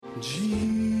Jesus,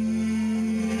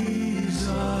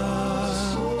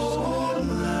 O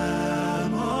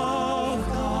Lamb of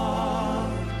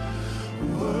God,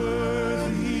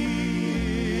 worthy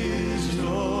is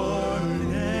your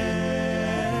name.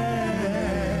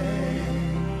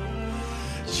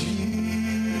 Jesus,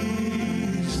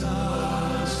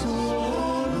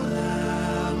 O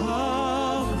Lamb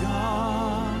of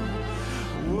God,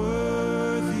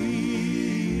 worthy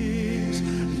is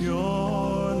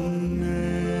your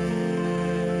name.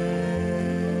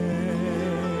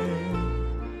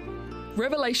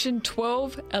 Revelation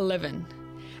 12:11.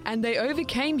 And they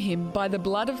overcame him by the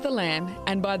blood of the Lamb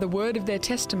and by the word of their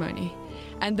testimony,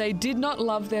 and they did not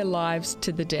love their lives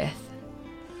to the death.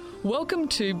 Welcome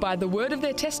to By the Word of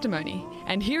Their Testimony,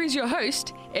 and here is your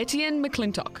host, Etienne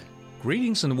McClintock.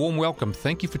 Greetings and a warm welcome.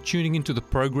 Thank you for tuning into the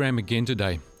program again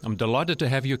today. I'm delighted to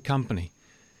have your company.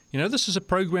 You know, this is a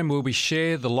program where we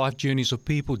share the life journeys of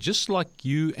people just like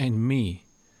you and me.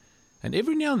 And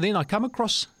every now and then I come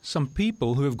across some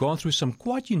people who have gone through some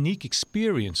quite unique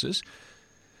experiences.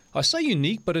 I say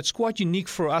unique, but it's quite unique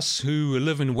for us who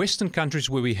live in Western countries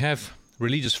where we have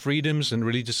religious freedoms and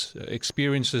religious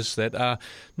experiences that are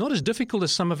not as difficult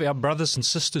as some of our brothers and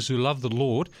sisters who love the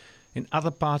Lord in other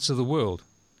parts of the world.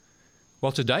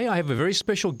 Well, today I have a very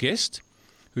special guest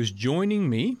who's joining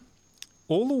me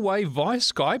all the way via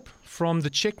Skype from the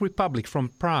Czech Republic, from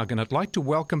Prague, and I'd like to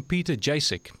welcome Peter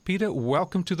Jasek. Peter,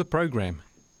 welcome to the program.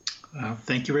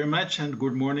 Thank you very much, and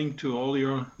good morning to all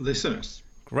your listeners.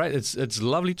 Great. It's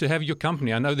lovely to have your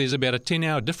company. I know there's about a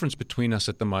 10-hour difference between us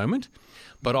at the moment,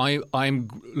 but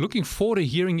I'm looking forward to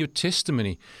hearing your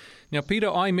testimony. Now, Peter,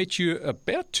 I met you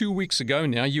about 2 weeks ago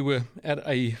now. You were at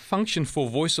a function for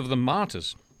Voice of the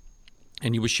Martyrs,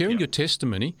 and you were sharing your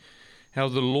testimony, how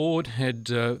the Lord had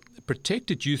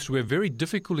protected you through a very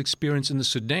difficult experience in the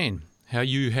Sudan, how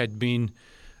you had been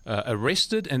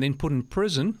arrested and then put in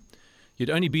prison. You'd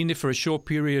only been there for a short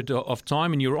period of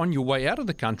time, and you were on your way out of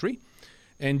the country,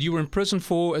 and you were in prison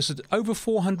for, is it over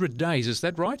 400 days, is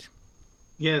that right?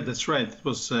 Yeah, that's right. It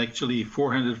was actually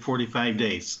 445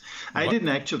 days. I didn't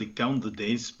actually count the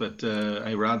days, but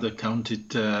I rather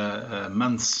counted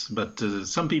months. But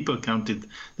some people counted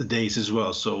the days as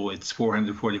well, so it's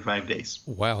 445 days.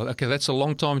 Wow, okay, that's a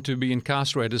long time to be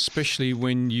incarcerated, especially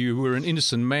when you were an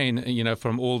innocent man, you know,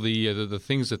 from all the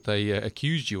things that they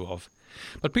accused you of.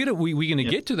 But Peter, we're going to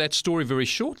get to that story very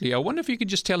shortly. I wonder if you could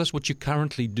just tell us what you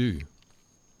currently do.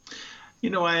 You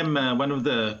know, I am one of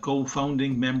the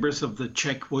co-founding members of the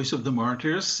Czech Voice of the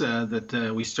Martyrs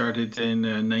that we started in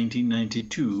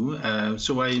 1992.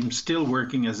 So I am still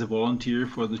working as a volunteer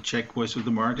for the Czech Voice of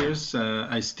the Martyrs.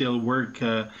 I still work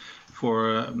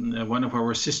for one of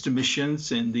our sister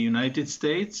missions in the United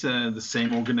States, the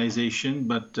same organization,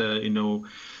 but,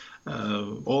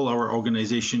 all our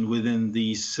organization within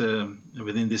this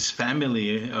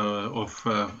family of,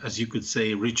 as you could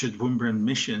say, Richard Wurmbrand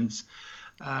missions.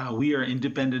 We are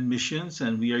independent missions,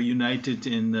 and we are united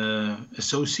in an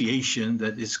association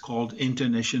that is called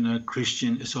International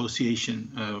Christian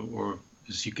Association, or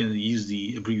as you can use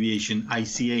the abbreviation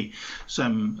ICA. So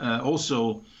I'm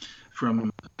also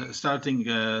from starting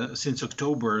since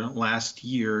October last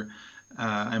year,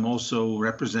 I'm also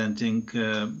representing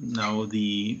now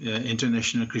the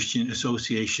International Christian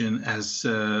Association as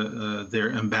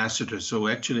their ambassador. So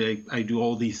actually I do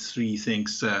all these three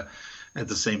things at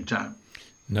the same time.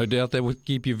 No doubt that would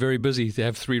keep you very busy to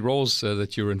have three roles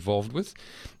that you're involved with.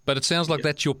 But it sounds like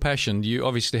that's your passion. You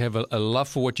obviously have a love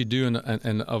for what you do,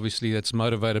 and obviously that's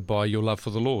motivated by your love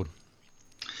for the Lord.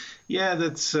 Yeah,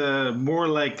 that's more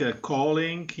like a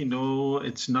calling. You know,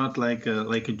 it's not like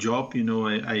a job. You know,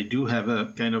 I do have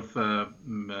a kind of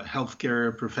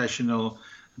healthcare professional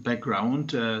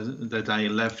background that I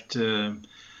left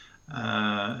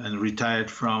and retired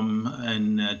from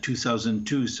in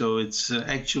 2002. So it's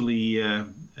actually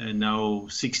now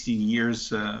 16 years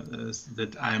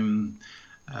that I'm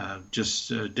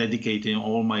just dedicating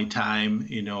all my time,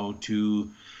 you know, to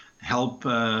help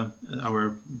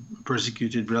our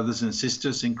persecuted brothers and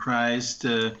sisters in Christ,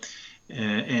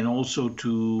 and also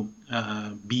to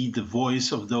be the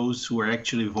voice of those who are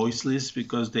actually voiceless,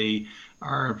 because they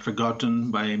are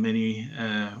forgotten by many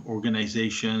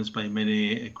organizations, by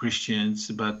many Christians,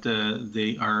 but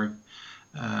they are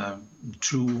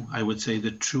true, I would say,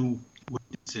 the true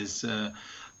witnesses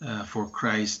for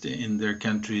Christ in their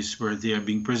countries where they are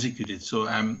being persecuted. So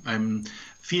I'm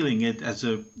feeling it as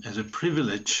a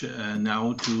privilege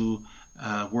now to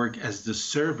work as the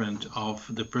servant of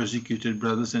the persecuted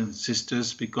brothers and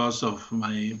sisters because of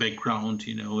my background,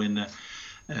 you know, in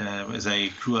as I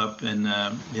grew up in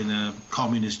a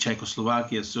communist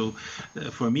Czechoslovakia. So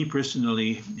for me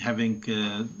personally, having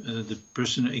the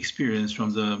personal experience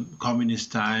from the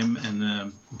communist time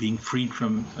and being freed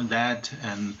from that,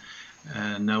 and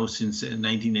now since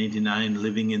 1989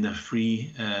 living in a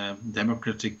free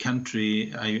democratic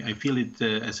country, I feel it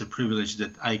as a privilege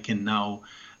that I can now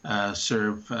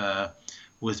serve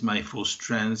with my full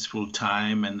strength, full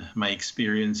time, and my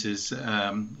experiences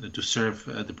to serve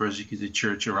the persecuted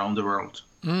church around the world.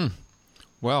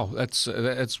 Wow,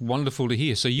 that's wonderful to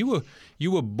hear. So you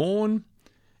were born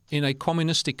in a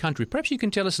communistic country. Perhaps you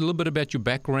can tell us a little bit about your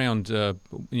background. Where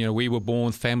you were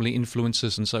born, family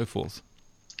influences, and so forth.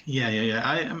 Yeah.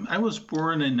 I was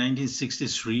born in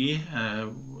 1963.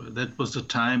 That was the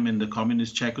time in the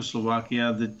communist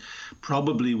Czechoslovakia that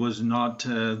probably was not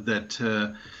that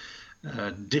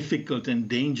difficult and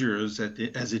dangerous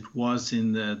as it was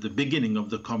in the beginning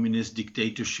of the communist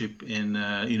dictatorship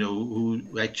who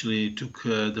actually took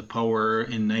the power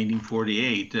in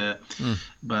 1948.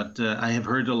 But I have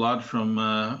heard a lot from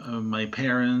my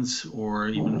parents or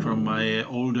even from my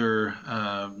older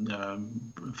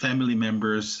family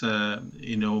members,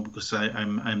 because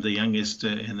I'm the youngest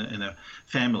in a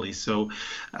family. So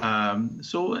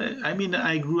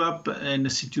I grew up in a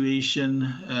situation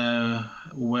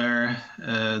where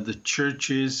the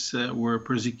churches were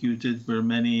persecuted, where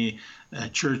many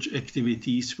church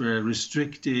activities were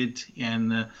restricted,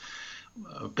 and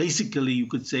basically you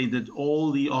could say that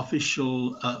all the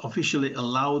officially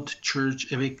allowed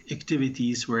church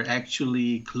activities were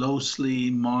actually closely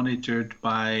monitored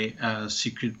by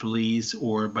secret police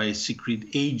or by secret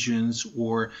agents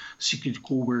or secret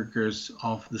co-workers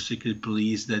of the secret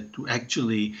police that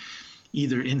actually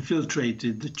either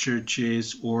infiltrated the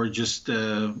churches or just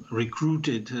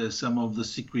recruited some of the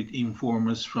secret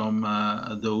informers from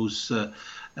those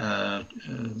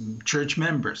church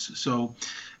members. So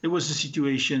it was a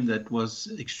situation that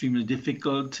was extremely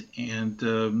difficult,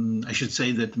 and I should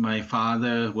say that my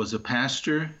father was a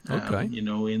pastor. Okay.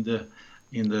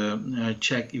 In the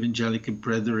Czech Evangelical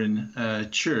Brethren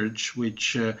Church,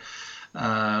 which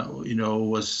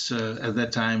was at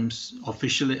that time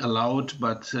officially allowed,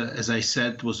 but as I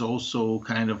said, was also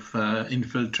kind of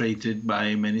infiltrated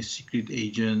by many secret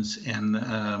agents and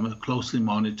closely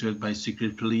monitored by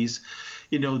secret police.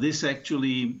 This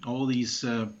actually, all these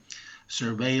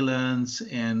surveillance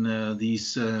and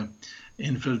these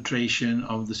infiltration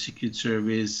of the Secret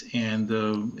Service, and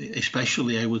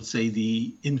especially, I would say,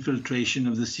 the infiltration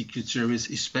of the Secret Service,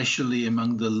 especially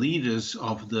among the leaders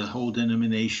of the whole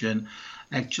denomination,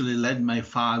 actually led my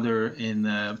father in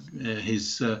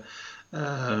his late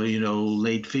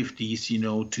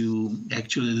 50s, to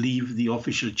actually leave the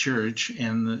official church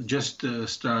and just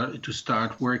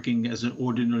start working as an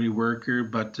ordinary worker,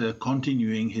 but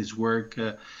continuing his work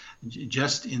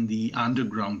just in the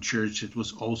underground church. It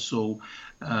was also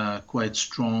quite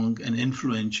strong and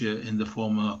influential in the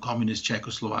former communist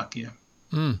Czechoslovakia.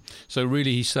 So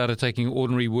really he started taking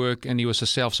ordinary work, and he was a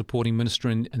self-supporting minister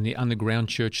in the underground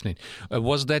church then.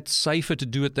 Was that safer to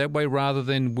do it that way rather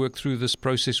than work through this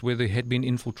process where there had been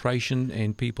infiltration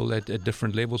and people at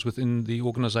different levels within the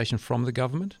organization from the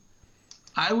government?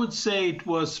 I would say it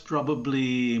was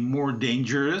probably more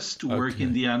dangerous to work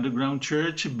in the underground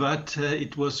church, but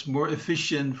it was more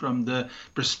efficient from the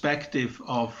perspective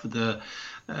of the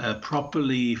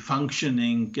properly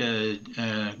functioning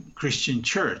Christian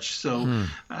church. So,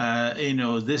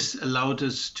 this allowed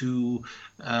us to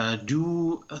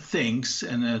do things,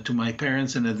 and to my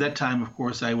parents. And at that time, of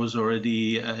course, I was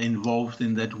already involved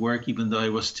in that work, even though I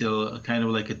was still kind of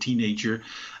like a teenager.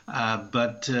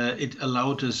 But it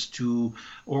allowed us to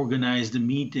organize the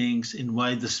meetings,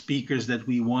 invite the speakers that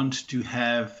we want to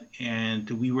have, and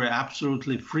we were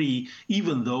absolutely free,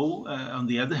 even though, on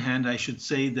the other hand, I should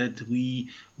say that we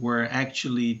were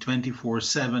actually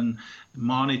 24/7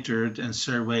 monitored and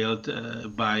surveilled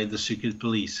by the secret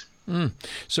police.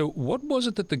 So what was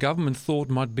it that the government thought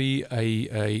might be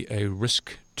a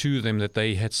risk to them that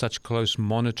they had such close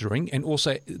monitoring? And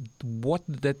also, what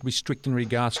did that restrict in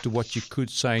regards to what you could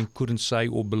say and couldn't say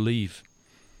or believe?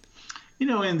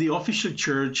 In the official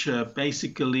church,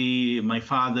 basically, my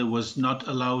father was not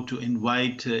allowed to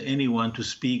invite anyone to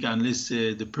speak unless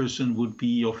the person would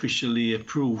be officially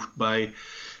approved by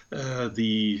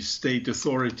the state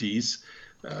authorities.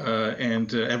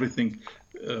 and everything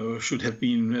should have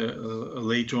been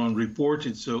later on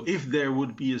reported. So if there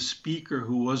would be a speaker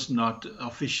who was not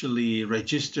officially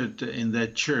registered in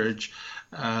that church,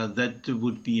 that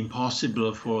would be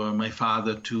impossible for my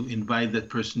father to invite that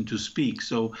person to speak.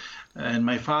 So, and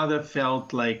my father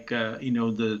felt like,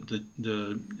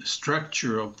 the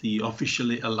structure of the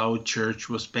officially allowed church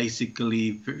was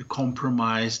basically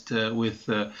compromised with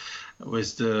the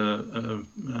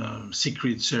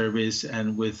Secret Service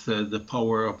and with the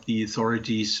power of the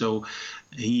authorities. So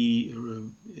he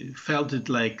felt it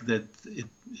like that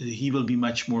he will be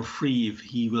much more free if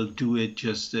he will do it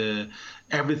just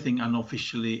everything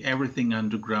unofficially, everything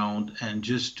underground, and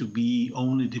just to be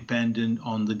only dependent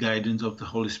on the guidance of the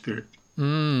Holy Spirit.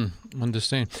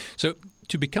 Understand. So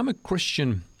to become a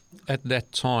Christian at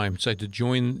that time, say to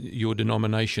join your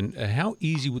denomination, how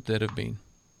easy would that have been?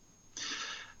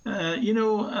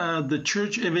 The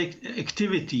church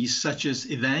activities such as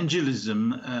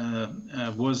evangelism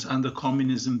was under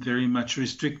communism very much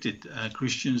restricted.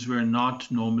 Christians were not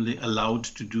normally allowed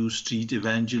to do street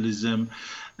evangelism.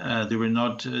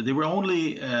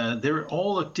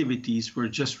 All activities were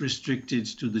just restricted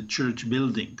to the church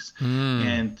buildings.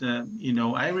 And,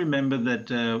 I remember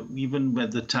that even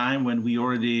at the time when we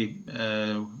already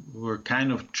were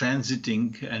kind of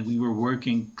transiting and we were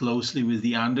working closely with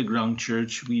the underground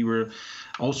church, we were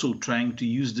also trying to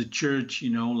use the church,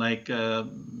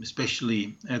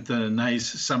 especially at the nice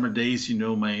summer days,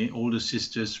 my older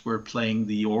sisters were playing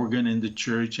the organ in the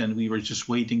church and we were just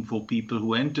waiting for people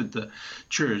who entered the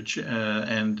church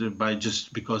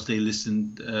because they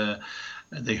listened,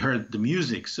 they heard the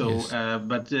music. So, yes.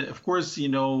 Of course,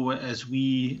 as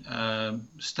we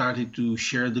started to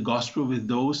share the gospel with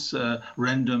those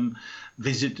random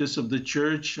visitors of the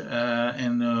church,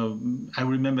 I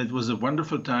remember it was a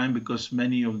wonderful time because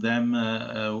many of them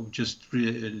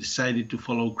decided to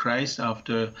follow Christ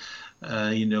after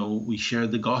we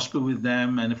shared the gospel with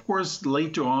them. And of course,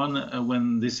 later on,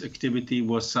 when this activity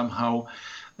was somehow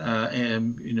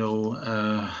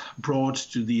brought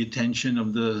to the attention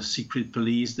of the secret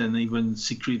police, then even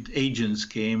secret agents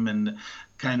came and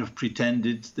kind of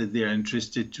pretended that they're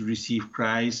interested to receive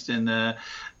Christ and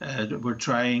were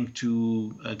trying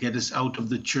to get us out of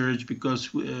the church because,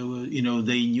 they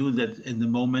knew that in the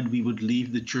moment we would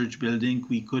leave the church building,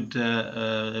 we could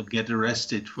get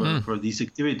arrested for these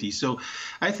activities. So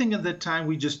I think at that time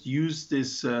we just used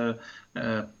this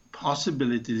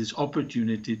possibility, this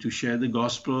opportunity to share the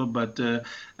gospel. But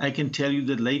I can tell you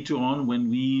that later on, when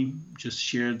we just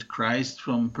shared Christ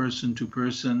from person to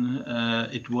person,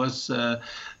 it was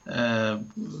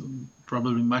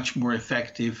probably much more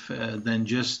effective than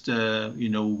just,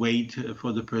 wait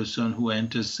for the person who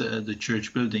enters the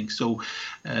church building. So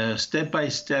step by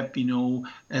step,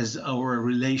 as our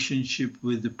relationship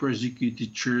with the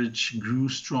persecuted church grew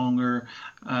stronger,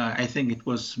 I think it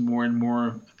was more and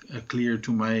more clear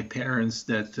to my parents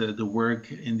that the work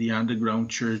in the underground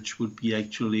church would be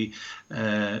actually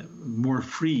more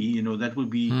free. That would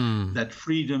be that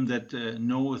freedom that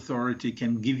no authority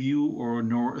can give you or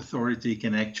no authority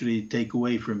can actually take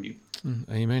away from you.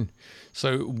 Amen.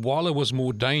 So while it was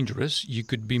more dangerous, you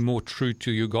could be more true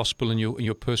to your gospel and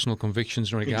your personal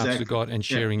convictions in regards to God and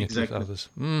sharing it with others.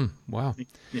 Wow.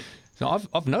 Yeah. So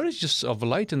I've noticed just of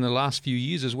late in the last few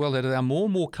years as well that there are more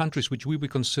and more countries which we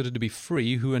would consider to be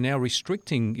free who are now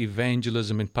restricting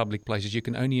evangelism in public places. You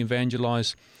can only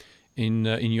evangelize in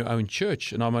your own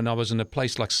church. And I was in a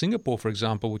place like Singapore, for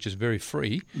example, which is very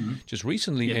free, just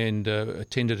recently, and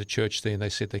attended a church there, and they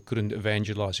said they couldn't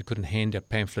evangelize, they couldn't hand out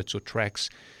pamphlets or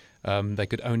tracts. They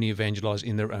could only evangelize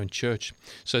in their own church.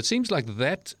 So it seems like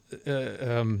that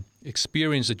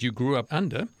experience that you grew up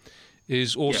under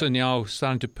is also now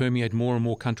starting to permeate more and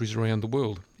more countries around the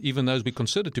world, even those we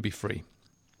consider to be free.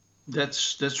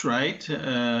 That's right.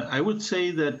 I would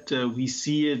say that we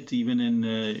see it even in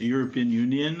European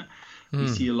Union. We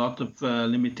see a lot of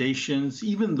limitations,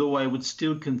 even though I would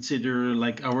still consider,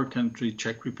 like our country,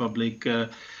 Czech Republic,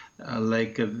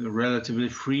 like relatively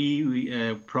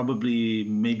free, probably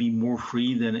maybe more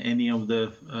free than any of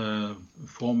the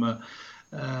former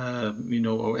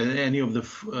or any of the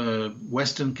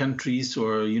Western countries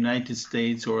or United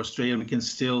States or Australia. We can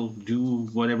still do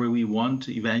whatever we want,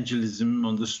 evangelism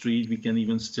on the street. We can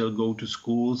even still go to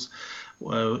schools.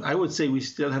 I would say we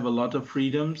still have a lot of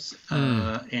freedoms,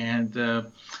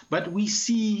 but we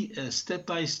see step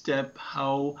by step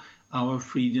how our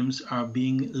freedoms are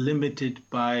being limited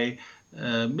by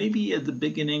maybe at the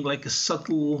beginning like a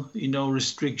subtle,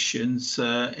 restrictions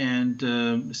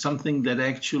and something that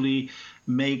actually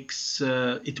makes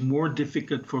it more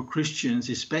difficult for Christians,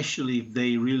 especially if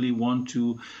they really want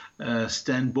to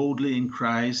stand boldly in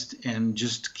Christ and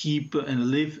just keep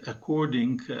and live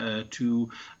according to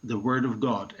the Word of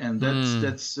God. And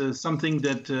that's something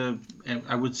that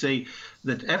I would say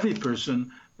that every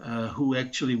person who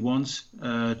actually wants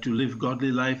to live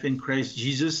godly life in Christ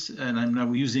Jesus, and I'm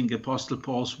now using Apostle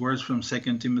Paul's words from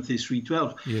 2 Timothy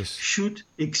 3:12, Yes. should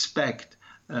expect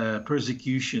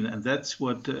persecution. And that's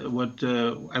what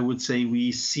I would say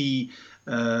we see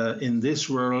in this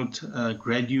world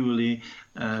gradually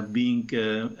being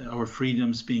our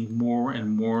freedoms being more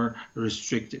and more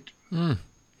restricted.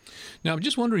 Now, I'm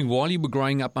just wondering, while you were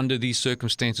growing up under these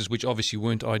circumstances, which obviously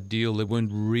weren't ideal, they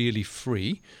weren't really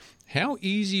free, how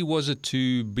easy was it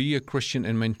to be a Christian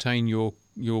and maintain your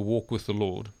walk with the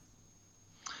Lord?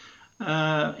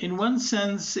 In one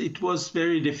sense, it was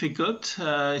very difficult,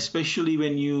 especially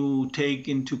when you take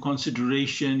into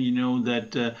consideration,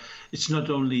 that it's not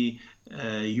only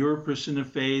your personal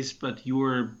faith, but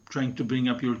you're trying to bring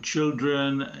up your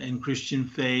children in Christian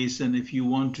faith. And if you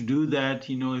want to do that,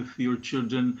 if your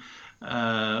children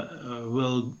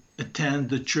will attend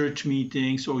the church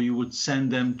meetings, or you would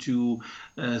send them to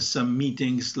some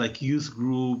meetings like youth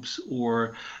groups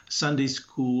or Sunday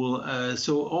school.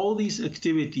 So all these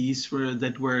activities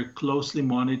that were closely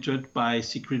monitored by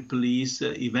secret police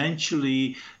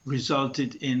eventually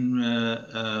resulted in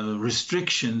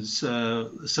restrictions,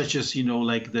 such as,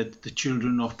 like that the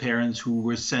children of parents who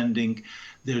were sending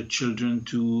their children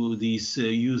to these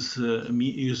youth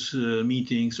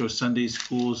meetings or Sunday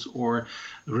schools or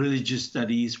religious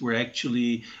studies were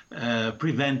actually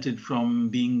prevented from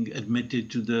being admitted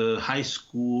to the high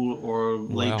school, or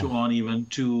later on even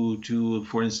to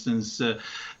for instance,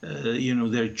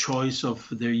 their choice of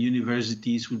their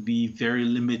universities would be very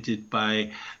limited by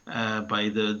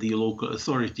the local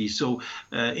authorities. So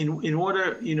in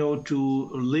order, to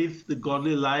live the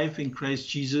godly life in Christ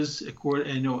Jesus,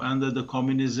 under the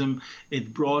communism,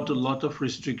 it brought a lot of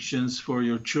restrictions for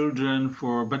your children,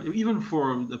 but even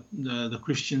for the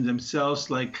Christians themselves.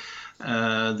 Like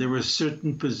there were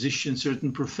certain positions,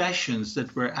 certain professions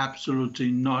that were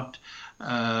absolutely not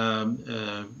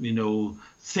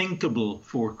thinkable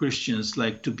for Christians,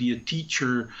 like to be a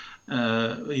teacher.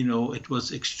 It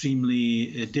was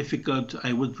extremely difficult.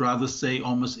 I would rather say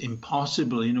almost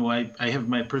impossible. I have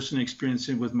my personal experience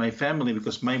with my family,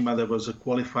 because my mother was a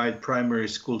qualified primary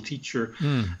school teacher,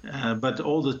 but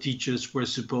all the teachers were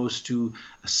supposed to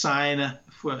sign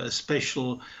for a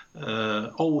special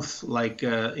oath, like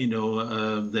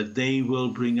that they will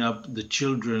bring up the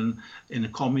children in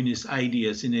communist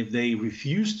ideas, and if they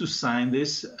refused to sign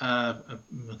this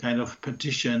kind of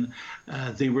petition,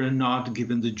 they were not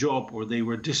given the job, or they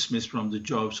were dismissed from the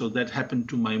job. So that happened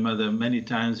to my mother many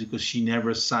times, because she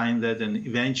never signed that, and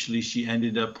eventually she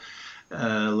ended up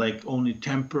only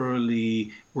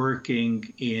temporarily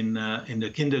working in the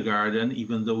kindergarten,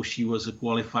 even though she was a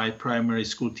qualified primary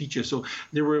school teacher. So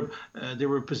there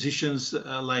were positions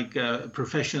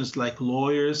professions like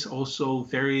lawyers, also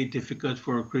very difficult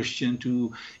for a Christian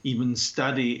to even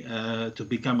study. To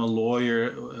become a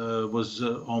lawyer was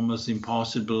almost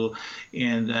impossible,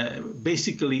 and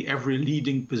basically every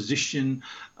leading position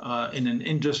in an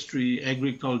industry,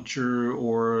 agriculture,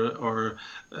 or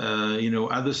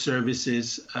other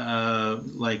services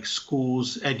like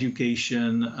schools,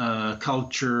 education,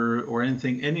 culture, or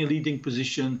any leading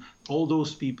position, all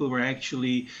those people were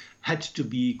actually had to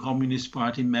be Communist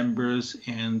Party members,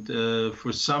 and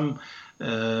for some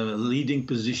leading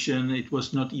position, it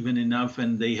was not even enough,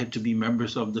 and they had to be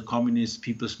members of the Communist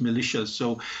People's Militia.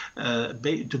 So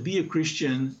to be a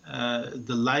Christian,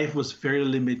 the life was very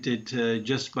limited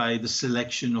just by the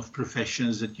selection of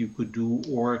professions that you could do,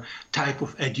 or type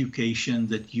of education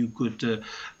that you could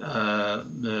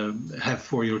have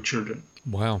for your children.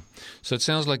 Wow. So it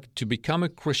sounds like to become a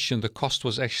Christian, the cost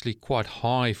was actually quite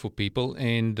high for people.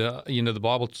 And, the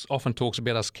Bible often talks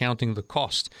about us counting the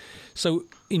cost. So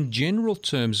in general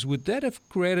terms, would that have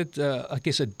created, a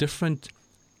different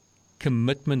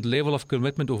level of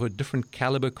commitment, or a different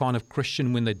caliber kind of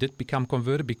Christian when they did become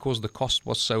converted, because the cost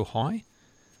was so high?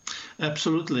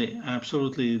 Absolutely.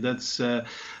 That's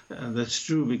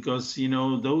true, because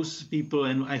those people,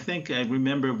 and I think I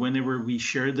remember whenever we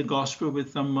shared the gospel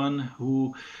with someone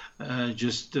who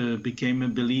just became a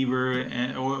believer,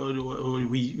 or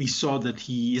we saw that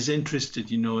he is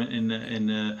interested, in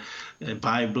a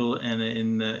Bible, and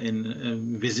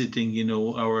in visiting,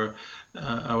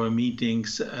 our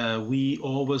meetings, we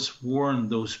always warn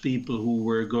those people who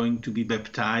were going to be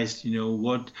baptized,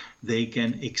 what they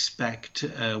can expect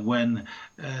when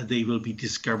then they will be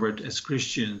discovered as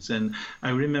Christians. And I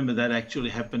remember that actually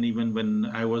happened even when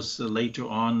I was later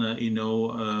on,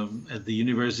 at the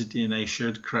university, and I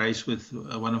shared Christ with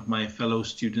one of my fellow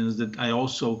students, that I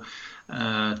also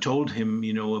told him,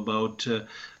 about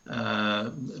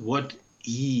what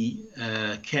he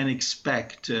can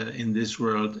expect in this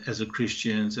world as a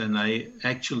Christian. And I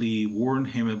actually warned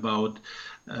him about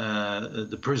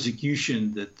the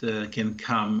persecution that can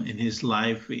come in his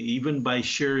life, even by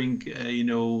sharing,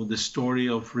 the story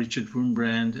of Richard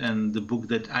Wurmbrand and the book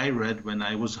that I read when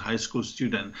I was a high school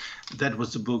student. That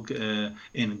was the book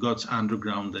in God's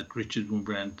Underground that Richard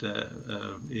Wurmbrand,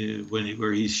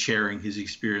 where he's sharing his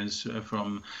experience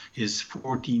from his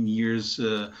 14 years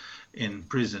in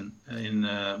prison in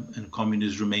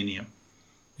communist Romania.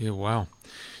 Yeah, wow.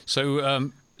 So,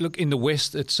 look, in the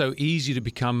West, it's so easy to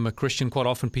become a Christian. Quite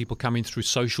often people come in through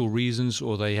social reasons,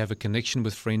 or they have a connection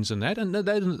with friends and that. And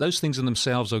those things in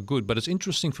themselves are good. But it's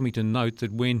interesting for me to note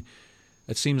that when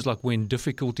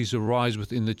difficulties arise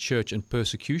within the church and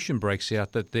persecution breaks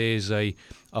out, that there's a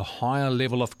higher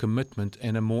level of commitment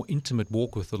and a more intimate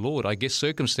walk with the Lord. I guess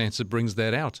circumstance brings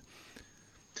that out.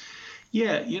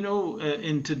 Yeah,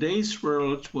 in today's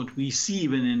world, what we see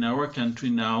even in our country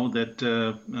now, that,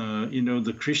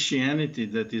 the Christianity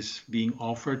that is being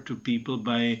offered to people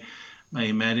by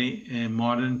many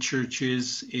modern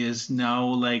churches is now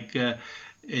like,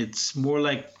 it's more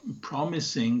like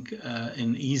promising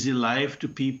an easy life to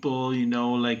people,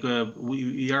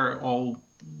 we are all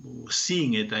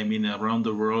seeing it, around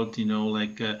the world,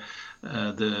 the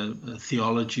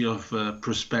theology of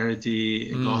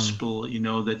prosperity gospel,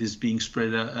 that is being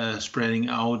spreading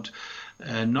out,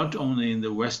 not only in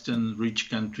the Western rich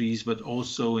countries, but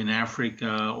also in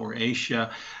Africa or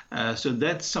Asia. So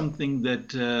that's something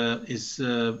that is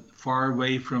far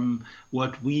away from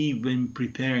what we've been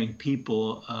preparing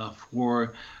people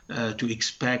for to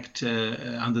expect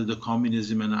under the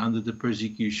communism and under the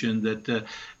persecution. That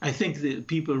I think that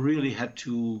people really had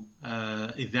to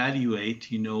evaluate,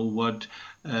 what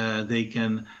they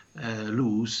can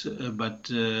lose, but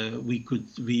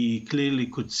we clearly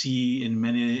could see in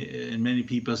many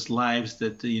people's lives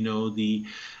that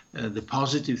the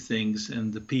positive things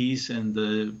and the peace and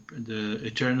the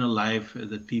eternal life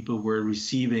that people were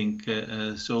receiving,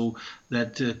 so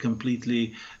that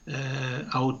completely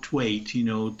outweighed,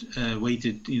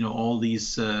 weighted, all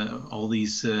these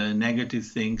negative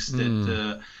things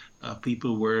that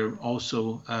people were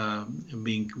also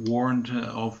being warned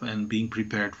of and being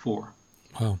prepared for.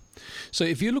 Wow. So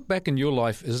if you look back in your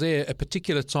life, is there a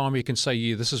particular time where you can say,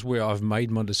 yeah, this is where I've made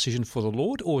my decision for the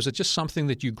Lord? Or is it just something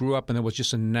that you grew up and it was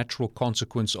just a natural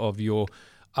consequence of your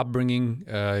upbringing,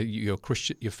 your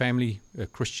family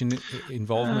Christian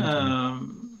involvement?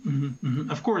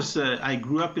 Of course, I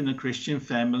grew up in a Christian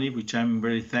family, which I'm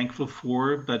very thankful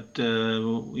for. But,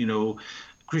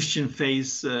 Christian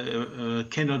faith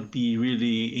cannot be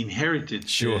really inherited.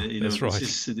 Sure, that's right.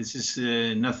 This is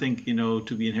nothing,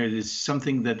 to be inherited. It's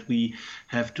something that we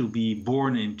have to be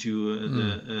born into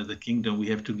the kingdom. We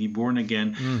have to be born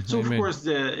again. So, amen. Of course,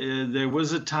 there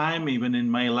was a time, even in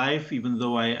my life, even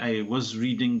though I was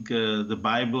reading the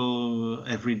Bible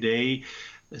every day,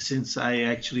 since I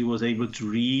actually was able to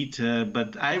read.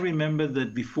 But I remember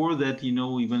that before that,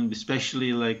 even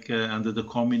especially like under the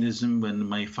communism, when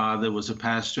my father was a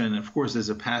pastor, and of course, as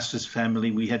a pastor's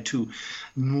family, we had to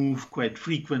move quite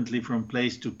frequently from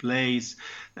place to place.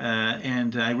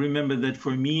 And I remember that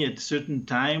for me, at a certain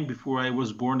time before I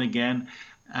was born again,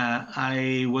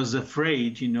 I was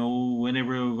afraid,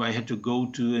 whenever I had to go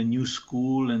to a new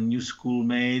school and new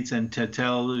schoolmates and to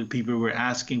tell people were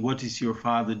asking, what is your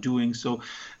father doing? So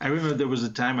I remember there was a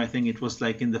time, I think it was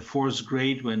like in the 4th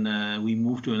grade when we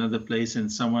moved to another place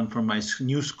and someone from my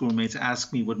new schoolmates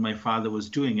asked me what my father was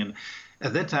doing. And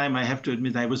at that time, I have to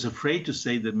admit, I was afraid to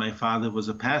say that my father was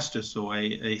a pastor. So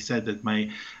I said that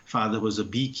my father was a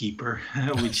beekeeper,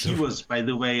 which he was, by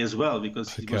the way, as well,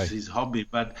 because it was his hobby.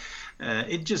 But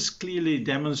it just clearly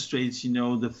demonstrates,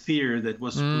 the fear that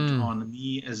was put on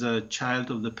me as a child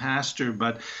of the pastor.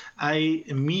 But I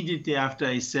immediately after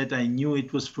I said, I knew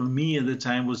it was for me at the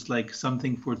time was like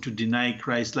something to deny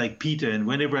Christ, like Peter. And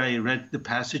whenever I read the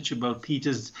passage about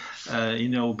Peter's,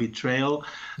 betrayal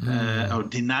or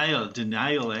denial,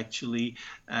 actually,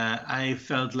 I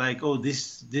felt like, oh,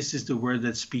 this is the word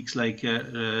that speaks like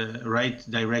right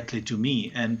directly to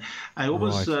me. And I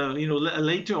always,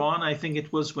 later on, I think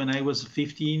it was when I was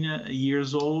 15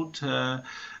 years old,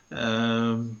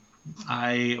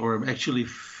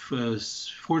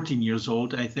 14 years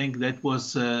old, I think that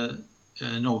was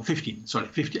 15. Sorry,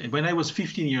 15. When I was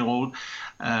 15 years old,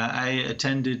 I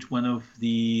attended one of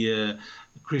the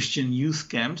Christian youth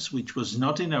camps, which was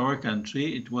not in our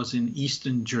country. It was in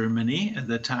Eastern Germany at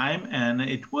the time, and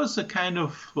it was a kind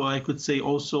of, well, I could say,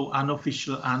 also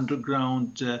unofficial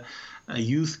underground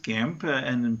youth camp.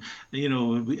 And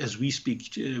as we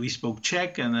spoke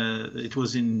Czech, and it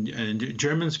was in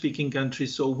German-speaking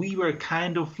countries, so we were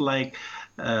kind of like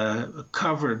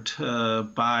covered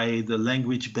by the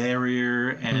language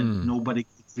barrier, and nobody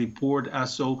could report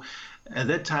us. So at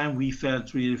that time, we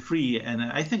felt really free. And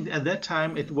I think at that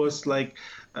time, it was like,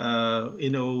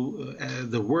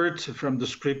 the word from the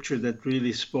scripture that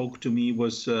really spoke to me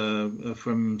was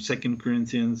from 2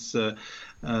 Corinthians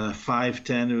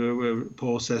 5:10, where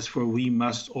Paul says, "For we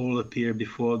must all appear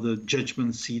before the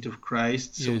judgment seat of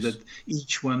Christ, so that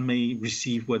each one may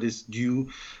receive what is due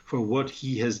for what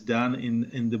he has done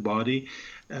in the body,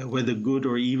 whether good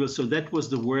or evil." So that was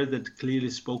the word that clearly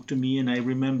spoke to me. And I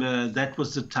remember that was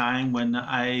the time when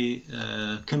I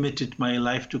committed my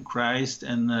life to Christ.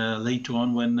 And later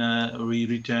on, when we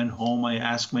returned home, I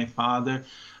asked my father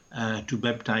to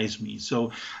baptize me.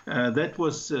 So that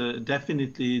was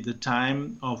definitely the time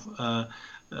of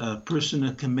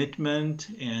personal commitment,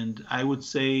 and I would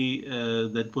say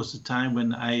that was the time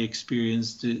when I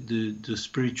experienced the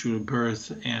spiritual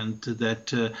birth, and that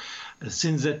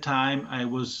since that time I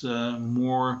was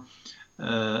more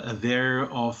aware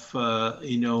of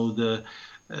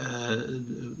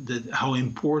how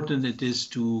important it is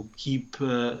to keep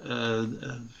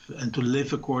and to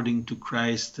live according to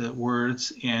Christ's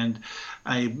words. And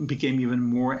I became even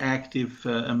more active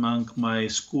among my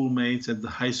schoolmates at the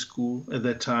high school at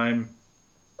that time.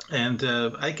 And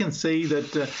I can say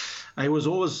that I was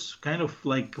always kind of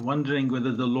like wondering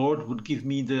whether the Lord would give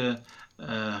me the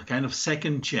kind of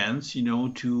second chance,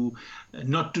 to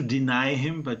not to deny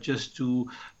him, but just to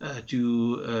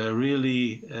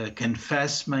really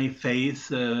confess my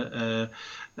faith,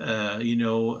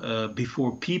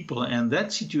 before people. And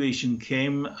that situation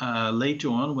came later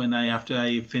on when after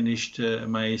I finished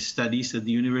my studies at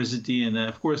the university. And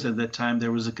of course, at that time,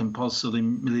 there was a compulsory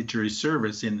military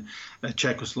service in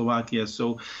Czechoslovakia.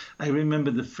 So I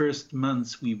remember the first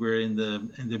months we were in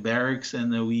the barracks,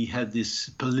 and we had this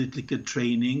political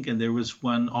training. And there was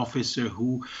one officer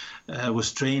who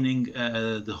was training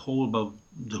the whole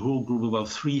group, about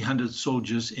 300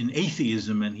 soldiers, in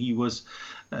atheism. And he was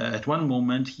at one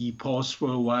moment, he paused for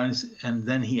a while, and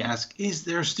then he asked, "Is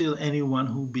there still anyone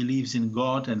who believes in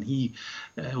God?" And he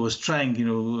was trying,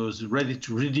 was ready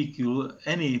to ridicule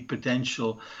any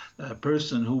potential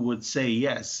person who would say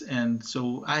yes. And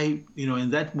so I,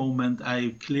 in that moment,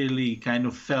 I clearly kind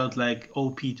of felt like, "Oh,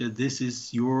 Peter, this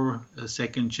is your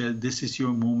second chance. This is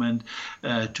your moment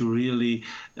to really,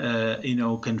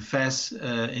 confess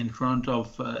in front of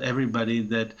everybody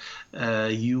that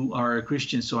you are a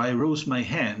Christian." So I rose my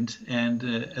hand, and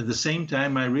at the same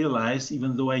time, I realized,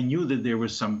 even though I knew that there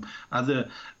were some other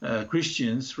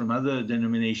Christians from other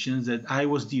denominations, that I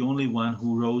was the only one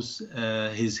who rose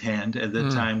his hand at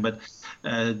that time. But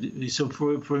so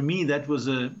for me, that was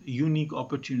a unique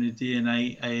opportunity, and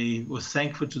I was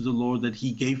thankful to the Lord that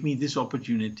he gave me this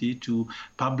opportunity to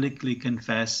publicly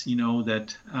confess,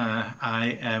 that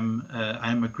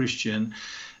I'm a Christian.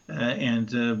 And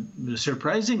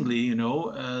surprisingly,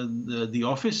 the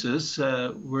officers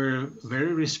were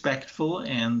very respectful,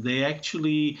 and they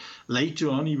actually later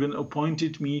on even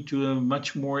appointed me to a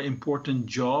much more important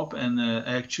job, and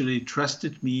actually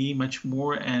trusted me much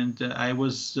more. And I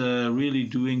was really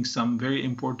doing some very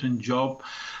important job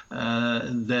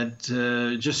that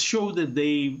just showed that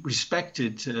they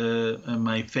respected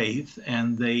my faith,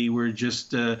 and they were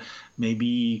just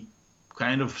maybe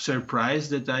kind of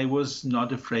surprised that I was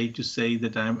not afraid to say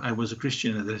that I was a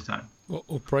Christian at that time.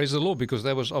 Well, praise the Lord, because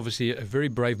that was obviously a very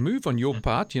brave move on your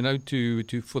part,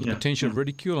 for the potential of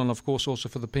ridicule, and of course also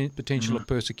for the potential of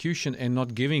persecution, and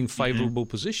not giving favorable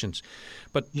positions.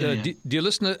 But dear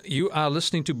listener, you are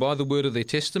listening to By the Word of Their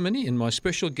Testimony, and my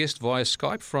special guest via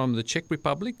Skype from the Czech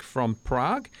Republic, from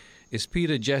Prague, is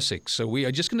Peter Jasek. So we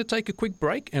are just going to take a quick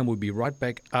break, and we'll be right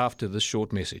back after this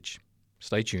short message.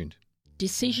 Stay tuned.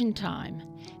 Decision time.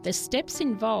 The steps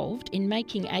involved in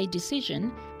making a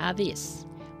decision are this.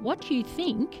 What you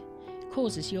think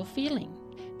causes your feeling.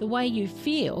 The way you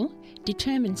feel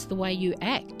determines the way you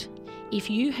act. If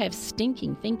you have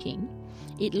stinking thinking,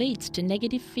 it leads to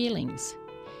negative feelings.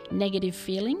 Negative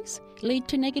feelings lead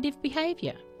to negative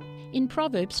behaviour. In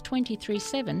Proverbs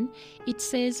 23:7, it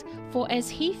says, "For as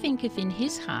he thinketh in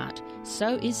his heart,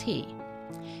 so is he."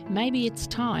 Maybe it's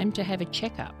time to have a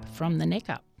checkup from the neck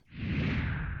up.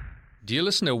 Dear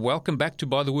listener, welcome back to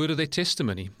By the Word of Their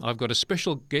Testimony. I've got a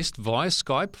special guest via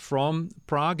Skype from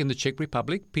Prague in the Czech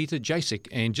Republic, Peter Jasek.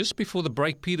 And just before the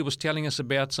break, Peter was telling us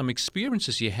about some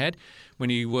experiences he had when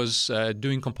he was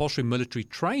doing compulsory military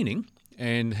training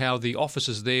and how the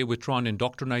officers there were trying to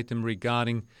indoctrinate them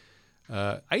regarding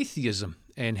atheism,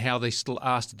 and how they still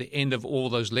asked at the end of all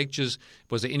those lectures,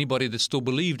 was there anybody that still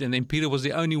believed? And then Peter was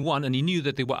the only one, and he knew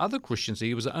that there were other Christians.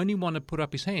 He was the only one that put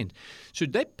up his hand. So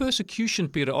that persecution,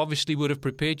 Peter, obviously would have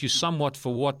prepared you somewhat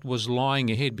for what was lying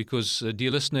ahead, because,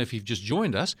 dear listener, if you've just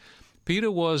joined us,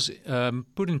 Peter was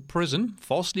put in prison,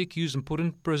 falsely accused and put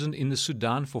in prison in the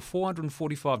Sudan for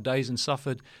 445 days and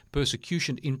suffered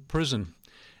persecution in prison.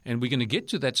 And we're going to get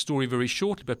to that story very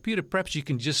shortly. But Peter, perhaps you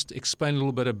can just explain a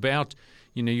little bit about,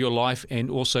 your life, and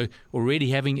also already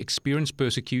having experienced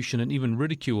persecution and even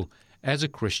ridicule as a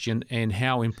Christian, and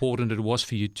how important it was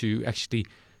for you to actually,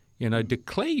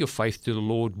 declare your faith to the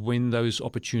Lord when those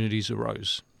opportunities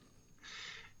arose.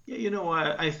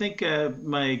 I think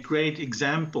my great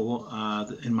example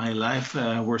in my life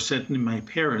were certainly my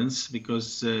parents,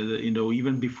 because,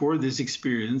 even before this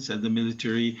experience at the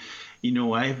military,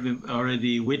 I've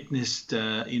already witnessed,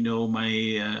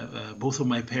 both of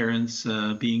my parents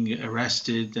being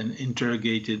arrested and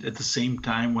interrogated at the same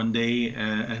time one day,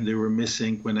 and they were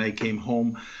missing when I came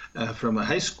home from a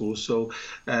high school. So,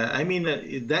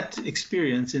 that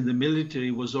experience in the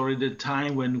military was already a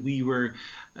time when we were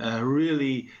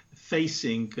really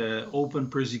facing open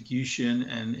persecution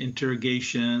and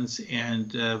interrogations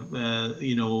and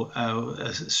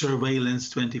surveillance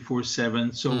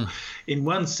 24/7. So, in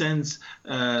one sense,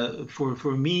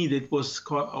 for me, that was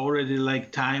already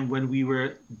like time when we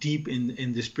were deep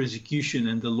in this persecution,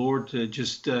 and the Lord had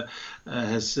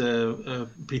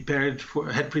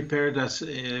prepared us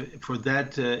for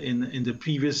that in the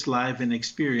previous life and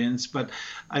experience. But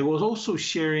I was also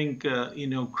sharing,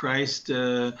 Christ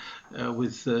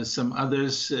with some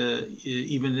others,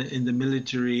 even in the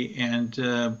military, and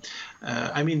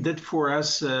that for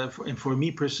us, and for me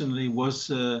personally,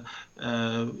 was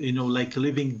like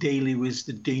living daily with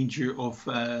the danger of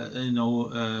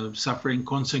suffering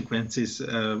consequences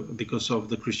because of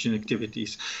the Christian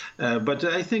activities. But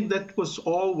I think that was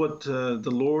all what how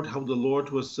the Lord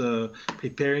was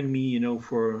preparing me,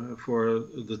 for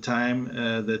the time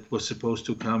that was supposed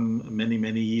to come many,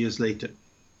 many years later.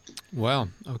 Wow.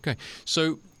 Okay.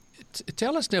 So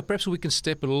tell us now, perhaps we can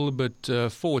step a little bit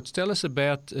forward. Tell us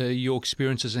about your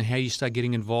experiences and how you start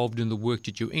getting involved in the work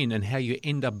that you're in, and how you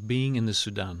end up being in the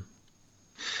Sudan.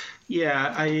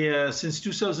 Yeah, I since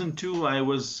 2002, I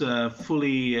was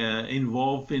fully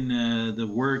involved in the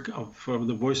work for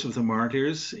the Voice of the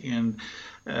Martyrs, and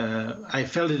I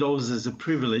felt it always as a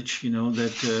privilege,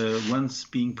 that once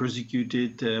being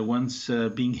persecuted, once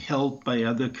being helped by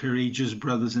other courageous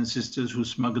brothers and sisters who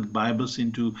smuggled Bibles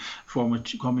into former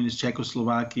communist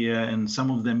Czechoslovakia, and some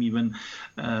of them even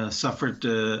suffered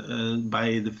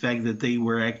by the fact that they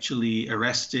were actually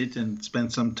arrested and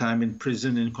spent some time in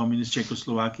prison in communist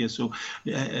Czechoslovakia. So,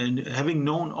 and having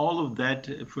known all of that,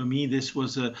 for me, this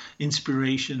was an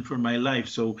inspiration for my life.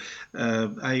 So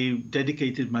I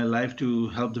dedicated my life to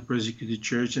help the persecuted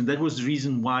church, and that was the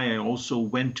reason why I also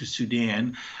went to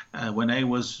Sudan when I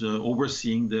was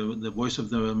overseeing the Voice of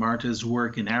the Martyrs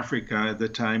work in Africa at the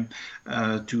time,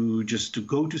 to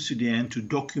go to Sudan to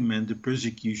document the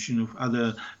persecution of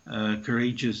other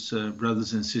courageous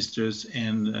brothers and sisters,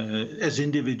 and as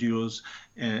individuals,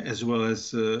 as well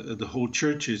as the whole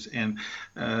churches. And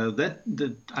that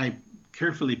I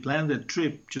carefully planned that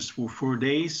trip just for 4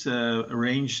 days,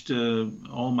 arranged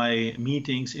all my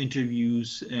meetings,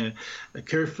 interviews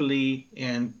carefully,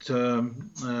 and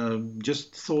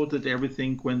just thought that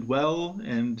everything went well,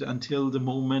 and until the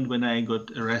moment when I got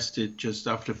arrested just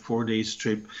after 4 days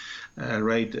trip,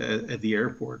 right at the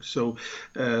airport. So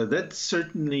that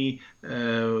certainly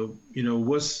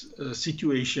was a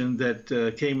situation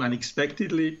that came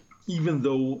unexpectedly, even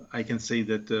though I can say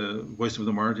that the Voice of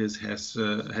the Martyrs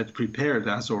had prepared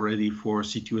us already for a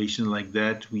situation like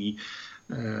that. We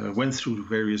went through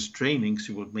various trainings,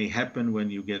 what may happen when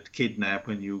you get kidnapped,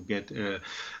 when you get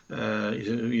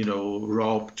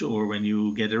robbed, or when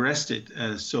you get arrested.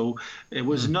 So it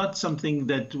was not something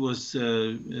that was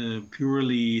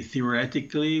purely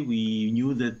theoretically. We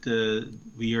knew that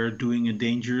we are doing a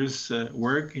dangerous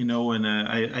work, and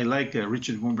I like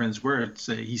Richard Wurmbrand's words.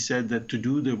 He said that to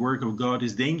do the work of God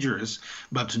is dangerous,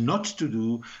 but not to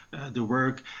do the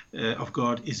work of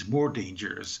God is more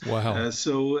dangerous. Wow.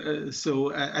 So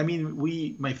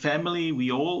my family,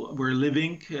 we all were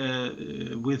living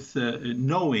with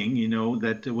knowing,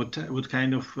 that what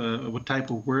type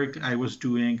of work I was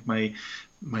doing. My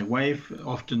My wife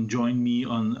often joined me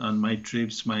on my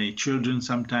trips. My children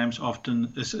sometimes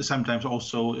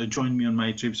also joined me on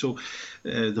my trips. So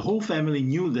the whole family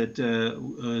knew that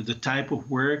the type of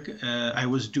work I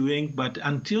was doing. But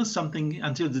until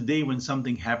the day when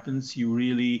something happens, you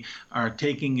really are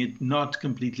taking it not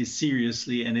completely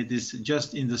seriously, and it is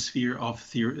just in the sphere of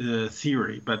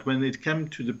theory. But when it came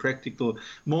to the practical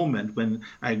moment, when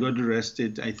I got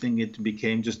arrested, I think it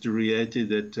became just a reality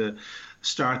that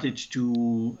started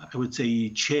to, I would say,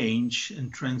 change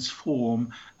and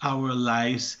transform our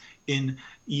lives in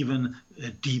even a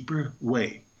deeper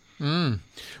way.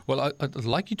 Well, I'd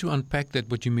like you to unpack that,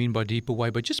 what you mean by deeper way.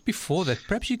 But just before that,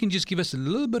 perhaps you can just give us a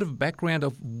little bit of background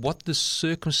of what the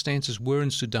circumstances were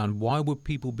in Sudan. Why were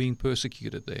people being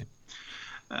persecuted there?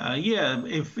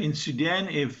 If in Sudan,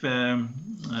 if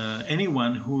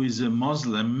anyone who is a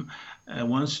Muslim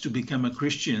wants to become a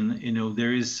Christian,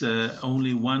 there is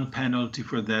only one penalty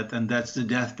for that, and that's the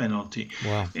death penalty.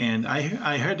 Wow. And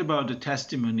I heard about the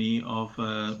testimony of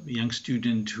a young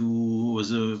student who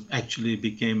was actually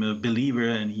became a believer,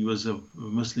 and he was of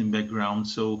Muslim background.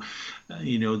 So,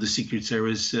 the Secret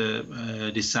Service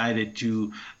decided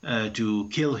to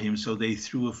kill him. So they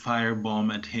threw a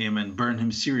firebomb at him and burned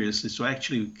him seriously. So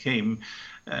actually came.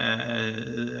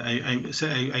 I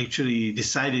actually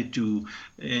decided to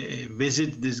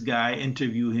visit this guy,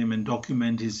 interview him, and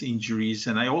document his injuries.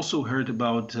 And I also heard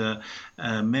about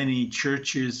many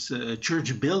church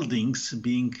buildings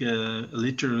being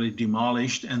literally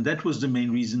demolished. And that was the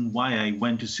main reason why I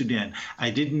went to Sudan. I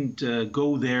didn't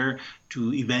go there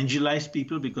to evangelize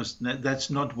people, because that's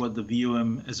not what the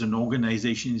VOM as an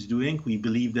organization is doing. We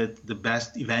believe that the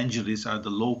best evangelists are the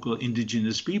local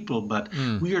indigenous people, but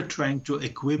we are trying to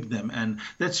equip them, and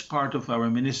that's part of our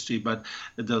ministry. But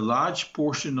the large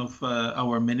portion of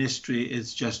our ministry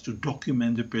is just to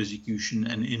document the persecution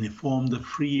and inform the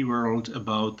free world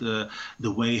about the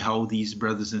way how these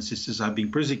brothers and sisters are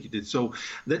being persecuted. So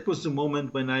that was the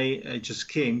moment when I just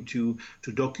came to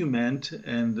document,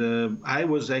 and I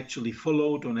was actually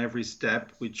followed on every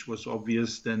step, which was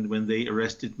obvious then when they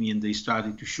arrested me and they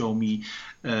started to show me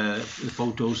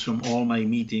photos from all my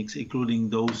meetings, including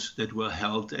those that were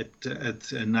held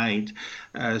at night.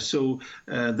 So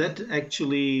that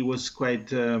actually was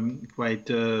quite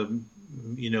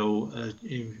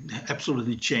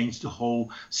absolutely changed the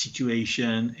whole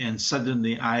situation. And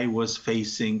suddenly I was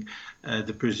facing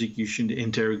the persecution, the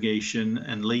interrogation,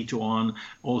 and later on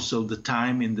also the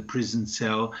time in the prison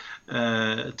cell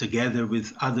together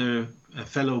with other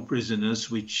fellow prisoners,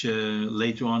 which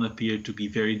later on appeared to be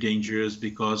very dangerous,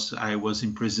 because I was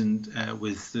imprisoned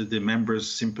with the members,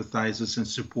 sympathizers, and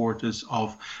supporters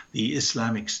of the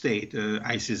Islamic State,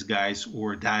 ISIS guys,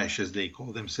 or Daesh as they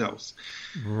call themselves.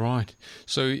 Right.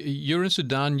 So you're in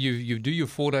Sudan, you do your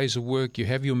 4 days of work, you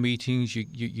have your meetings,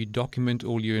 you document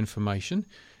all your information,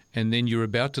 and then you're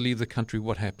about to leave the country.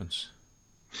 What happens?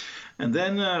 And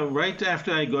then right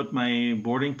after I got my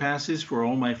boarding passes for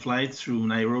all my flights through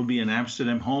Nairobi and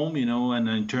Amsterdam home, and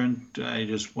I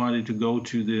just wanted to go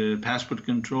to the passport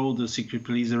control. The secret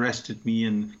police arrested me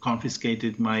and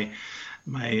confiscated my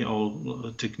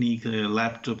old technique,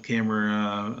 laptop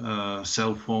camera,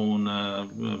 cell phone,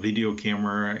 video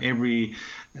camera, every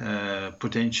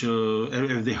potential,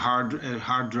 the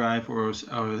hard drive or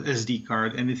SD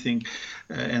card, anything,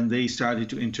 and they started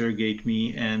to interrogate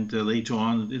me. And later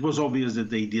on, it was obvious that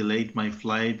they delayed my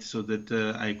flight so that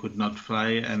I could not fly,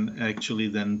 and actually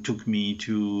then took me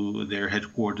to their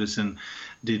headquarters and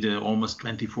did almost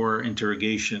 24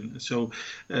 interrogation. So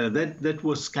that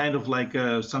was kind of like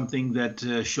something that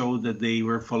showed that they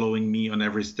were following me on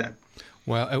every step.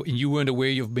 Wow, and you weren't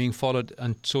aware of being followed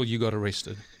until you got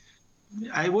arrested?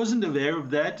 I wasn't aware of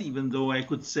that, even though I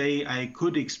could say I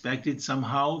could expect it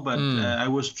somehow, but I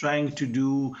was trying to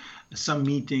do some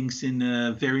meetings in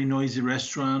a very noisy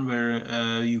restaurant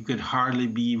where you could hardly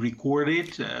be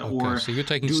recorded. Okay, so you're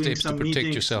taking steps to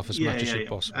protect yourself as much as you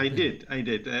possibly. I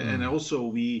did. And also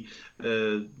we,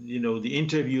 the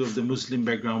interview of the Muslim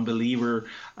background believer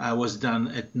was done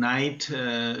at night.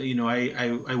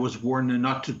 I was warned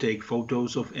not to take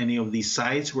photos of any of these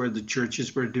sites where the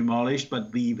churches were demolished,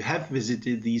 but we have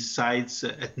visited these sites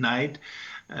at night.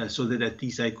 So that at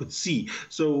least I could see.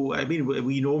 So, I mean,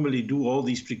 we normally do all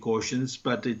these precautions,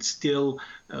 but it still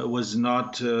was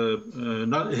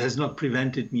it has not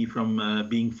prevented me from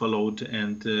being followed,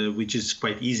 and which is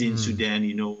quite easy in Sudan,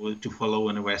 to follow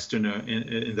a Westerner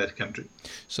in that country.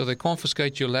 So they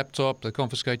confiscate your laptop, they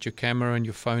confiscate your camera and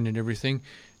your phone and everything.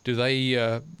 Do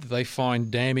they find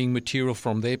damning material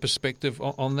from their perspective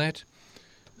on that?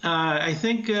 I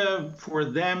think for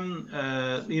them,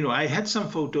 I had some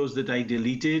photos that I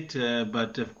deleted,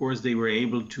 but of course they were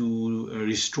able to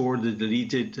restore the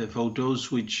deleted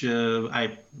photos, which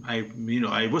I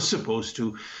was supposed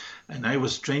to, and I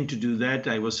was trained to do that.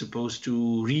 I was supposed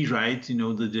to rewrite,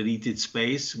 the deleted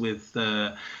space with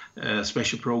a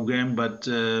special program, but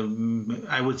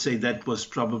I would say that was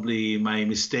probably my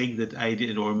mistake that I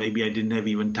did, or maybe I didn't have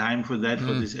even time for that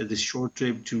for this short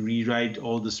trip to rewrite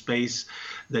all the space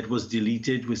that was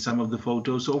deleted with some of the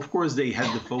photos. So of course they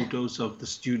had the photos of the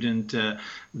student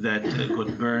that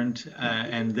got burned,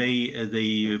 and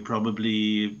they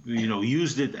probably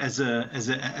used it as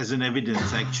an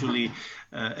evidence actually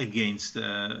against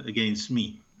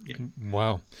me. Yeah.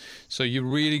 Wow. So you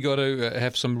really got to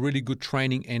have some really good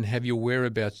training and have your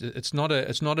whereabouts. It's not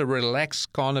a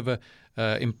relaxed kind of a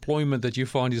employment that you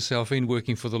find yourself in,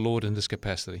 working for the Lord in this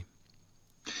capacity.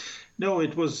 No,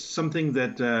 it was something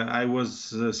that I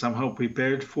was somehow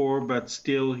prepared for, but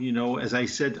still, as I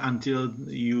said, until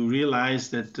you realize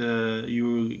that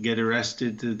you get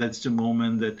arrested, that's the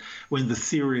moment that when the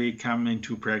theory come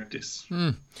into practice.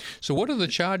 So what are the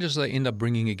charges they end up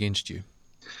bringing against you?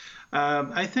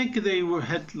 I think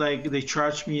they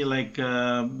charged me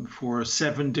for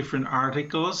 7 different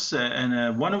articles,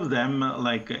 and one of them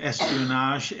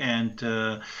espionage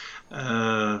and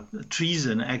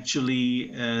treason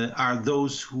actually are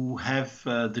those who have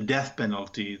the death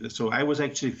penalty. So I was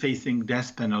actually facing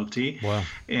death penalty. Wow.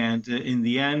 And in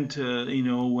the end,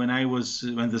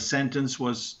 when the sentence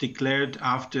was declared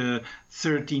after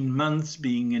 13 months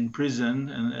being in prison,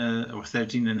 or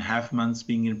 13 and a half months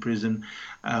being in prison,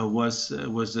 was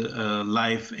a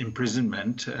life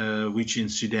imprisonment, which in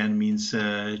Sudan means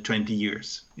 20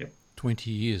 years. Yep.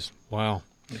 20 years. Wow.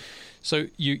 Yep. So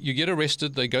you get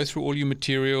arrested, they go through all your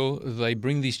material, they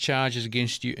bring these charges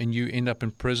against you, and you end up in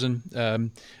prison.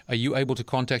 Are you able to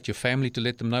contact your family to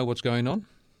let them know what's going on?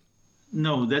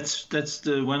 No, that's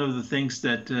one of the things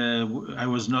that I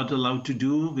was not allowed to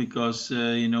do, because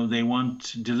they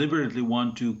deliberately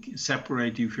want to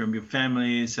separate you from your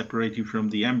family, separate you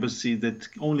from the embassy. That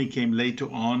only came later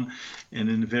on, and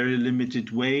in a very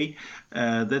limited way.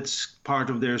 That's part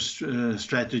of their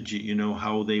strategy.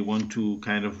 How they want to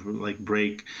kind of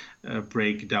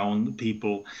break down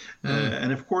people.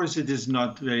 And of course, it is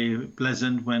not very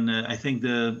pleasant when I think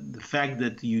the fact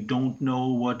that you don't know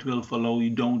what will follow, you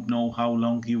don't know how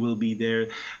long you will be there.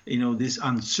 This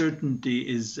uncertainty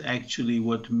is actually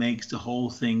what makes the whole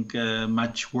thing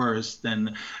much worse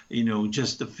than,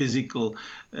 just the physical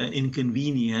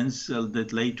inconvenience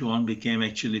that later on became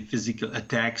actually physical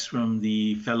attacks from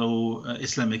the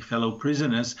Islamic fellow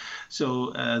prisoners.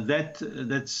 So that's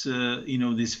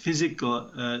this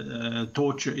physical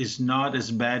torture is not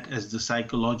as bad as the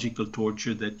psychological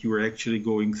torture that you are actually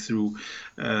going through.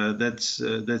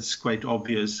 That's quite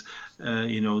obvious.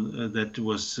 That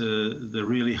was the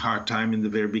really hard time in the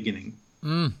very beginning.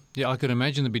 Yeah, I could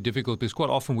imagine it'd be difficult, because quite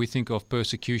often we think of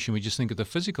persecution, we just think of the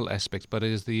physical aspects, but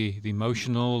it is the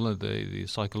emotional, the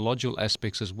psychological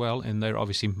aspects as well, and they're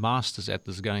obviously masters at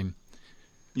this game.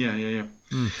 Yeah.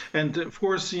 And of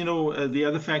course, the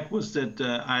other fact was that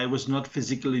I was not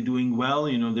physically doing well.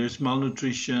 There's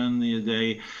malnutrition.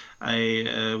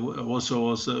 I was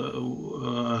also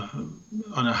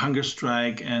on a hunger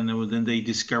strike, and then they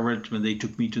discovered, when they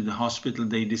took me to the hospital,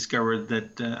 they discovered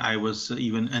that I was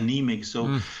even anemic.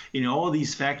 So, all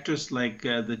these factors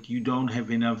that you don't have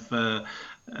enough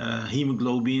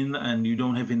hemoglobin and you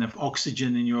don't have enough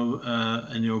oxygen in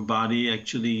your body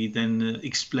actually then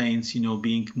explains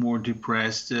being more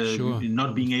depressed, sure.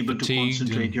 Not being able Fatigued, to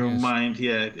concentrate your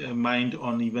yes. mind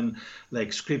on even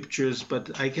scriptures.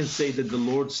 But I can say that the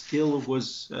Lord still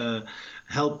was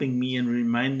helping me and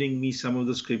reminding me some of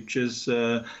the scriptures,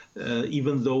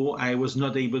 even though I was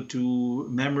not able to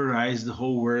memorize the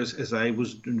whole verse as I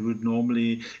would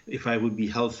normally, if I would be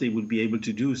healthy, would be able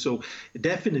to do. So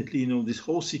definitely, this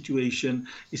whole situation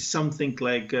is something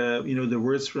like, the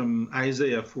words from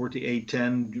Isaiah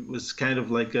 48:10 was kind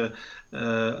of like a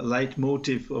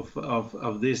leitmotif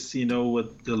of this,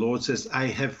 what the Lord says, I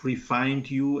have refined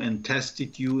you and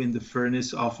tested you in the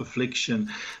furnace of affliction.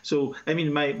 So,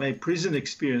 my prison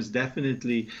experience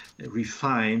definitely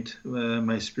refined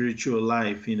my spiritual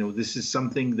life. This is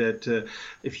something that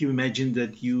if you imagine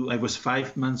that I was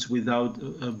 5 months without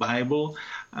a Bible,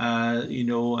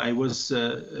 I was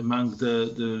among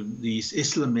these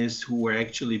Islamists who were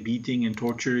actually beating and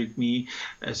torturing me.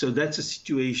 So that's a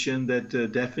situation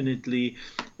that definitely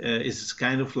is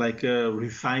kind of like a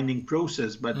refining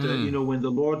process. But when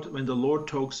the Lord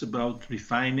talks about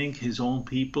refining His own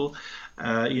people,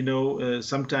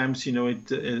 sometimes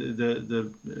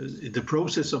the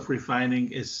process of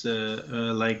refining is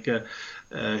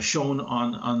shown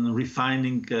on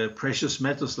refining precious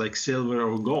metals like silver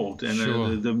or gold, and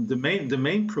Sure. the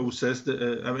main process,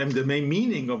 the main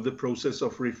meaning of the process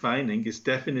of refining is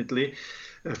definitely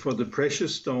for the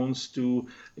precious stones to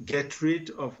get rid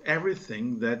of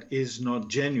everything that is not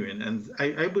genuine. And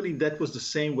I believe that was the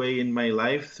same way in my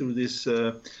life through this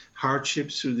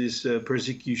hardships, through this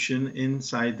persecution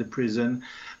inside the prison,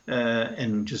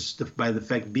 and just by the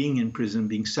fact being in prison,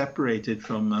 being separated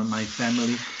from my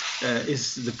family,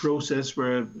 is the process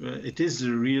where it is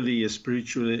really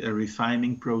spiritually a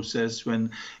refining process,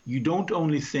 when you don't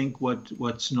only think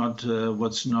what's not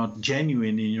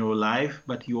genuine in your life,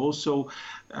 but you also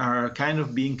are kind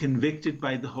of being convicted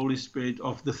by the Holy Spirit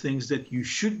of the things that you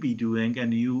should be doing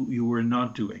and you were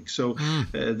not doing. So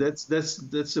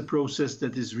that's a process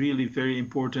that is really very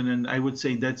important, and I would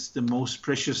say that's the most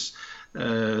precious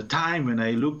time when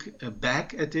I look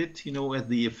back at it, at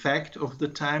the effect of the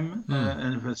time,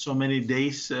 and for so many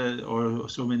days or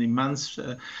so many months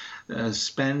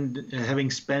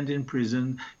having spent in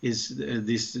prison, is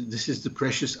this is the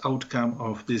precious outcome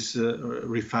of this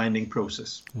refining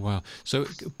process. Wow. So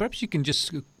perhaps you can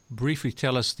just briefly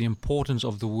tell us the importance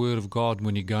of the Word of God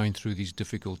when you're going through these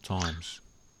difficult times.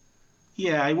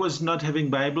 Yeah, I was not having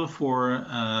Bible for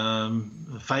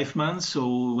 5 months.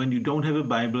 So when you don't have a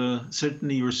Bible,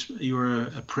 certainly your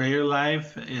prayer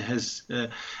life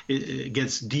it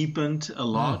gets deepened a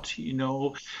lot.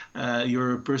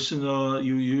 Your personal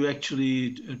you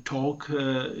actually talk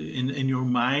in your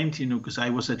mind. Because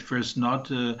I was at first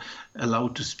not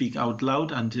allowed to speak out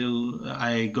loud until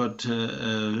I got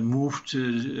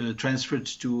transferred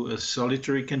to a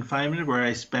solitary confinement, where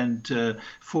I spent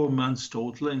 4 months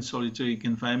total in solitary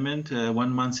confinement, 1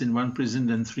 month in one prison,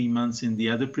 then 3 months in the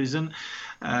other prison.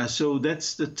 So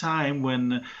that's the time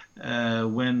when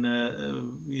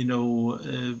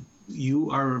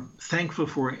you are thankful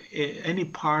for any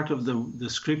part of the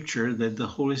scripture that the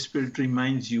Holy Spirit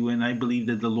reminds you. And I believe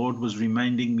that the Lord was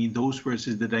reminding me those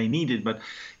verses that I needed. But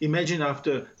imagine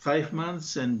after 5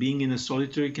 months and being in a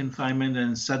solitary confinement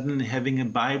and suddenly having a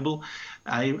Bible.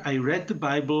 I read the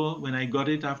Bible when I got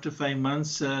it after 5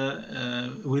 months,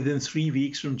 within 3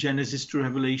 weeks from Genesis to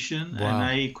Revelation. Wow. And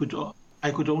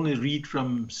I could only read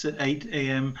from 8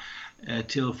 a.m.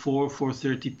 Till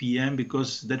 4:30 p.m.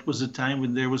 because that was a time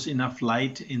when there was enough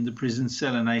light in the prison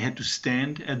cell, and I had to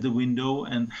stand at the window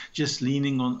and just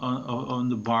leaning on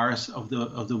the bars of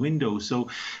the window. So,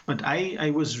 but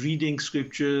I was reading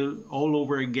scripture all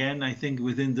over again. I think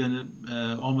within the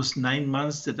almost 9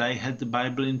 months that I had the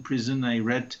Bible in prison, I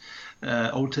read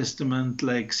Old Testament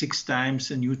like 6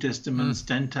 times and New Testament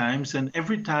 10 times, and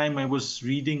every time I was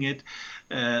reading it,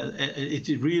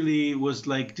 it really was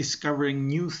like discovering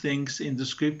new things in the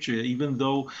scripture. Even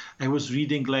though I was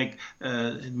reading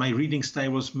my reading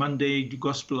style was Monday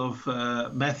Gospel of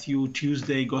Matthew,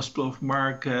 Tuesday Gospel of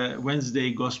Mark,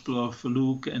 Wednesday Gospel of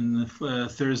Luke, and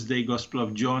Thursday Gospel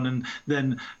of John, and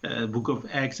then Book of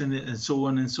Acts, and so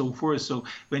on and so forth. So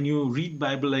when you read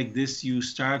Bible like this, you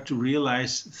start to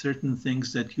realize certain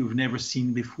things that you've never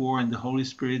seen before, and the Holy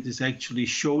Spirit is actually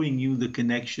showing you the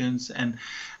connections. And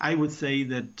I would say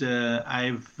that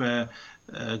I've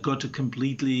got a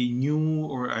completely new,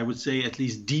 or I would say at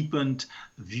least deepened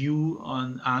view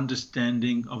on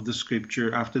understanding of the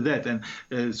scripture after that. And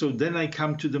so then I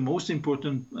come to the most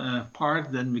important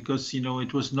part then, because,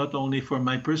 it was not only for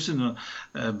my personal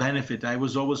benefit. I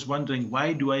was always wondering,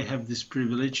 why do I have this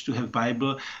privilege to have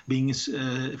Bible, being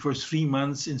for 3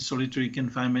 months in solitary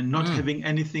confinement, not having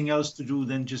anything else to do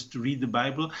than just to read the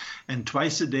Bible? And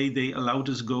twice a day they allowed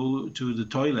us go to the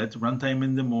toilet, one time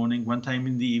in the morning, one time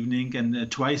in the evening,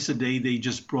 and twice a day they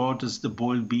just brought us the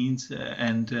boiled beans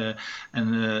and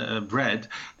bread.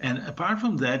 And apart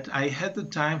from that, I had the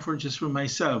time for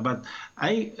myself. But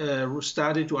I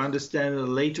started to understand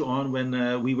later on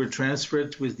when we were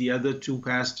transferred with the other 2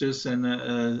 pastors and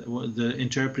the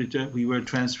interpreter. We were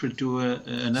transferred to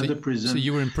another prison. So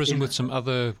you were in prison with some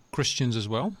other Christians as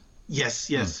well?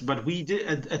 Yes. But we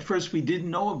did at first we didn't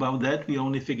know about that. We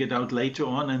only figured out later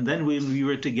on. And then when we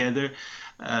were together,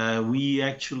 we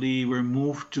actually were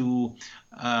moved to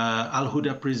Al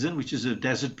Huda prison, which is a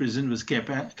desert prison with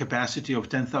capacity of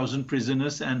 10,000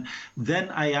 prisoners. And then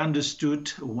I understood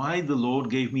why the Lord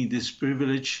gave me this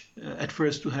privilege at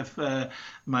first to have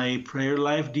my prayer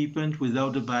life deepened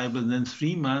without the Bible, and then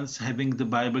 3 months having the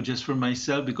Bible just for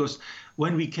myself, because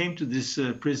when we came to this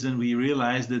prison, we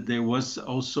realized that there was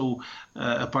also,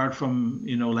 apart from,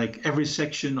 like every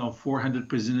section of 400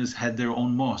 prisoners had their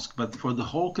own mosque, but for the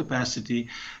whole capacity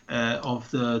of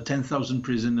the 10,000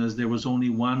 prisoners, there was only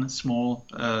one small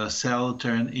cell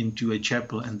turned into a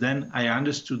chapel. And then I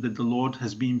understood that the Lord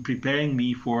has been preparing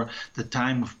me for the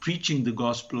time of preaching the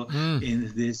gospel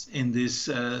in this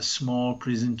small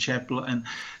prison chapel. And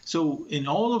so in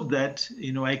all of that,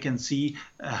 I can see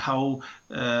how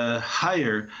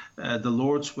higher the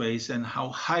Lord's ways and how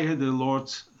higher the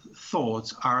Lord's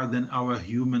thoughts are than our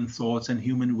human thoughts and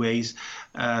human ways,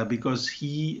 because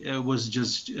he was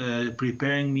just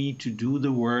preparing me to do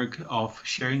the work of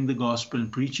sharing the gospel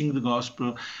and preaching the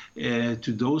gospel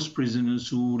to those prisoners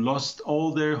who lost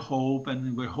all their hope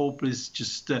and were hopeless,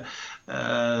 just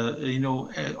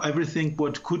everything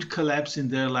what could collapse in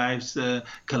their lives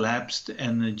collapsed,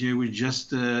 and they were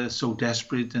just so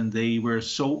desperate, and they were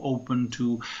so open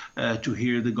to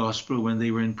hear the gospel when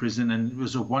they were in prison. And it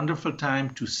was a wonderful time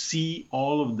to see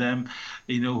all of them,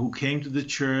 who came to the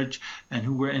church and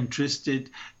who were interested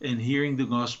in hearing the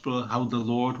gospel, how the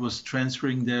Lord was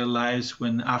transferring their lives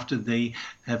after they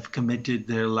have committed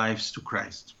their lives to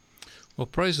Christ. Well,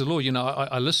 praise the Lord.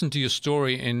 I listened to your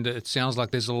story, and it sounds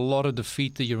like there's a lot of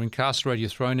defeat, that you're incarcerated, you're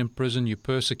thrown in prison, you're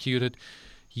persecuted.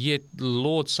 Yet the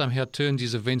Lord somehow turns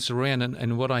these events around,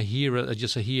 and what I hear, I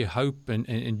hear hope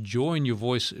and joy in your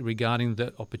voice regarding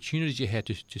the opportunities you had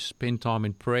to spend time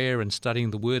in prayer and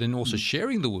studying the Word and also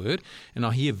sharing the Word, and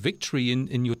I hear victory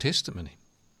in your testimony.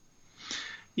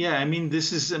 Yeah,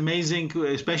 this is amazing,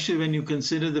 especially when you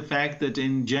consider the fact that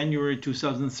in January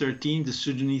 2013, the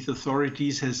Sudanese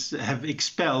authorities have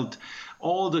expelled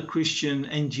all the Christian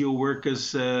NGO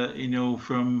workers,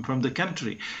 from the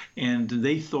country. And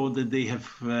they thought that they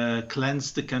have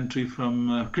cleansed the country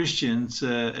from Christians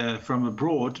from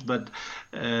abroad. But,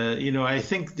 I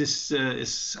think this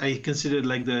I consider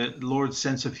like the Lord's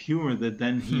sense of humor, that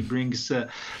then he brings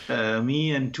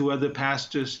me and 2 other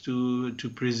pastors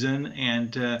to prison,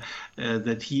 and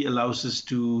that he allows us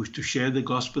to share the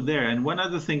gospel there. And one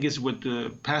other thing is what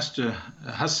Pastor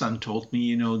Hassan told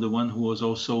me, the one who was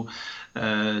also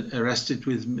arrested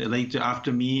later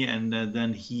after me, and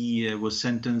then he was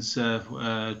sentenced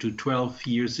to 12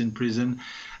 years in prison.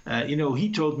 He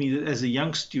told me that as a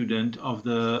young student of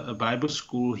the Bible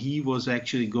school, he was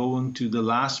actually going to the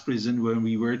last prison where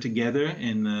we were together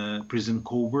in prison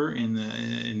Kober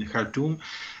in Khartoum.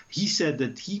 He said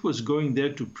that he was going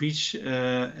there to preach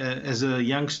as a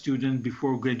young student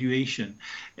before graduation.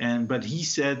 But he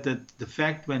said that the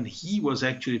fact when he was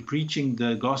actually preaching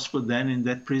the gospel then in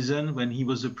that prison, when he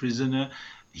was a prisoner,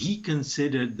 he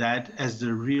considered that as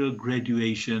the real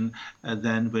graduation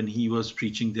then when he was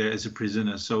preaching there as a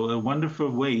prisoner. So wonderful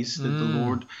ways that the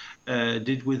Lord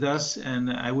did with us. And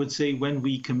I would say when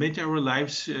we commit our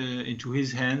lives into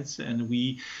his hands, and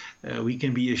we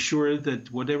can be assured that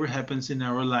whatever happens in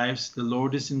our lives, the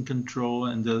Lord is in control.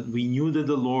 And we knew that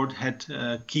the Lord had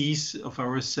keys of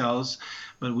ourselves,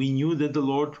 but we knew that the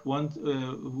Lord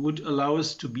would allow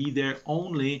us to be there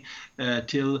only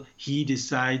till he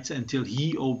decides, until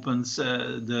he opens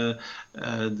the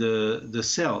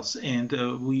cells. And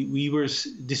we were,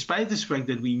 despite this fact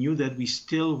that we knew that, we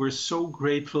still were so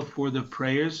grateful for the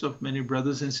prayers of many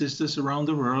brothers and sisters around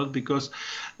the world, because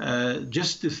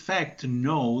just the fact to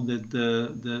know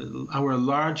that our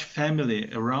large family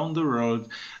around the world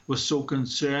was so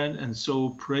concerned and so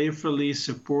prayerfully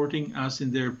supporting us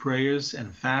in their prayers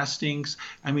and fastings.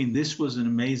 This was an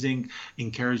amazing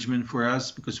encouragement for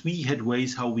us, because we had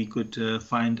ways how we could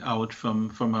find out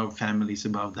from our families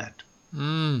about that.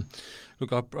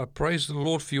 Look, I praise the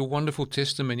Lord for your wonderful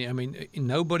testimony.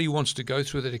 Nobody wants to go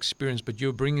through that experience, but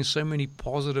you're bringing so many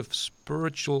positive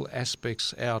spiritual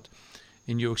aspects out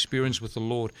in your experience with the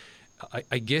Lord.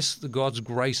 I guess God's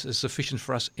grace is sufficient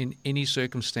for us in any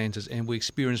circumstances, and we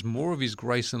experience more of his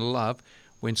grace and love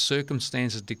when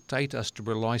circumstances dictate us to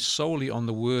rely solely on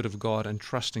the Word of God and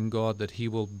trust in God that he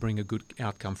will bring a good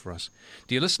outcome for us.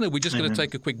 Dear listener, we're just going to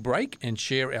take a quick break and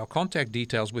share our contact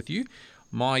details with you.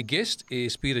 My guest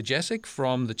is Peter Jacek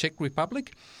from the Czech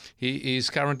Republic. He is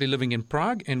currently living in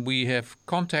Prague, and we have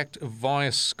contact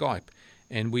via Skype.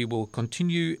 And we will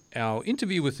continue our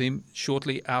interview with him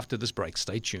shortly after this break.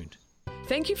 Stay tuned.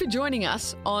 Thank you for joining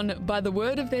us on By the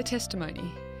Word of Their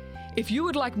Testimony. If you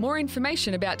would like more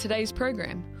information about today's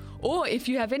program, Or if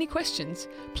you have any questions,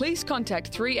 please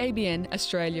contact 3ABN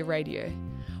Australia Radio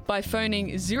by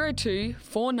phoning 02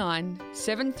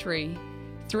 4973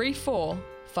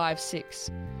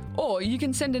 3456. Or you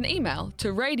can send an email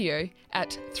to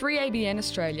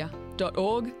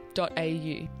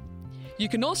radio@3abnaustralia.org.au. You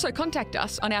can also contact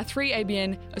us on our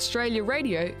 3ABN Australia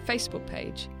Radio Facebook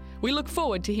page. We look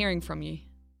forward to hearing from you.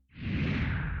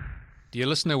 Dear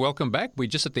listener, welcome back. We're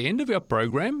just at the end of our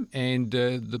program, and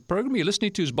the program you're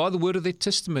listening to is By the Word of Their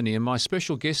Testimony, and my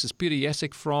special guest is Peter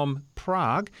Jacek from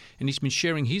Prague, and he's been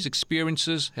sharing his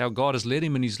experiences, how God has led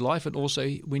him in his life, and also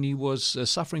when he was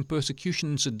suffering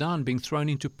persecution in Sudan, being thrown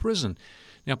into prison.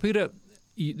 Now, Peter,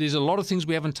 there's a lot of things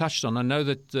we haven't touched on. I know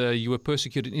that you were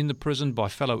persecuted in the prison by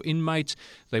fellow inmates.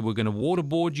 They were going to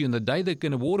waterboard you, and the day they're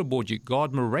going to waterboard you,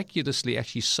 God miraculously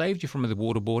actually saved you from the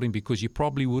waterboarding because you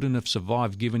probably wouldn't have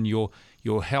survived given your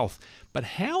health. But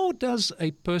how does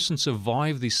a person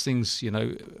survive these things,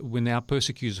 when they are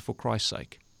persecuted for Christ's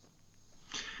sake?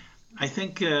 I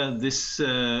think this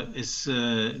is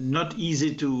not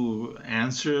easy to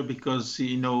answer because,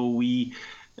 we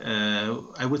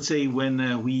I would say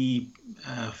when we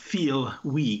feel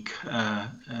weak,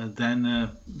 then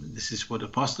this is what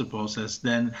Apostle Paul says,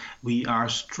 then we are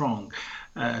strong.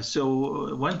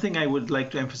 So one thing I would like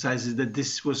to emphasize is that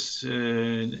this was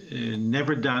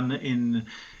never done in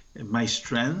my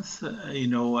strength.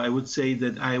 I would say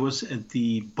that I was at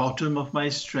the bottom of my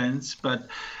strengths, but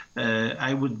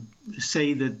I would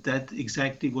say that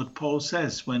exactly what Paul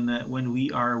says. When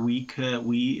we are weak,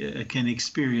 we can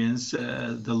experience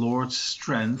the Lord's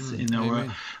strength in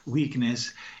our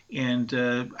weakness. And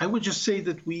I would just say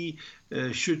that we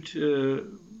should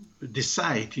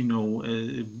decide,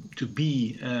 to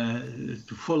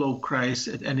follow Christ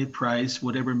at any price,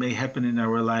 whatever may happen in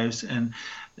our lives. And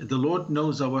the Lord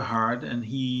knows our heart, and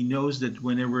He knows that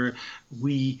whenever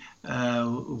we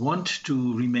want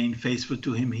to remain faithful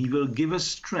to Him, He will give us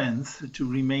strength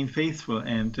to remain faithful.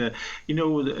 And I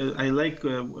like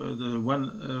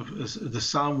the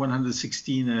Psalm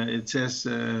 116. It says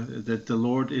that the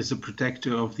Lord is a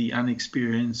protector of the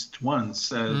unexperienced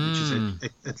ones, which is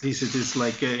at least it is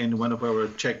like in one of our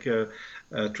Czech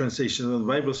translations of the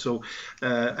Bible. So,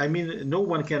 no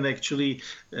one can actually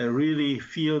really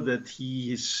feel that he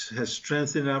has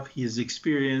strength enough, he has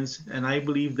experience, and I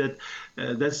believe that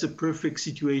that's the perfect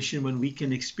situation when we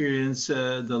can experience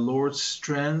the Lord's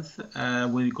strength.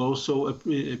 We also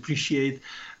appreciate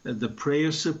the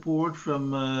prayer support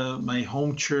from my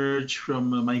home church,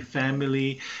 from my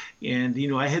family. And,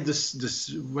 I had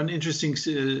this one interesting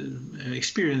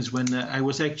experience when I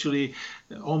was actually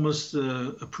almost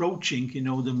approaching,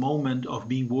 the moment of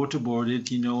being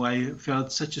waterboarded. I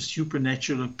felt such a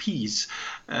supernatural peace.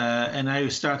 And I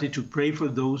started to pray for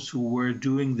those who were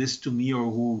doing this to me or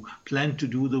who planned to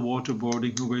do the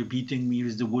waterboarding, who were beating me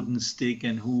with the wooden stick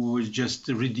and who were just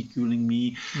ridiculing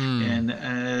me.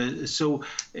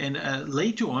 And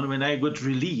later on, when I got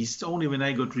released,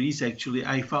 actually,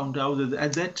 I found out that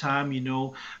at that time,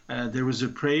 there was a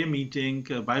prayer meeting,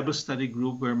 a Bible study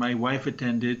group where my wife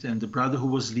attended, and the brother who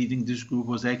was leading this group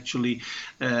was actually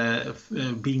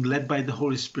being led by the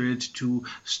Holy Spirit to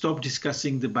stop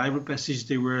discussing the Bible passage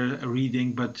they were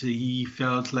reading, but he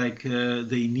felt like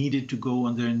they needed to go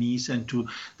on their knees and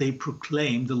they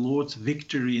proclaim the Lord's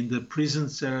victory in the prison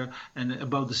cell and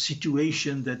about the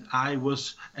situation that I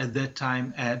was at that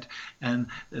time at. And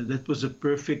that was a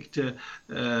perfect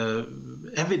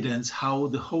evidence how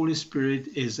the Holy Spirit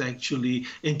is actually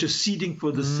interceding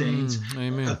for the saints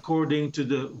according to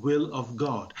the will of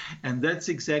God. And that's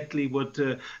exactly what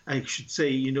I should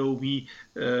say.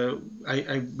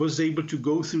 I was able to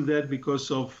go through that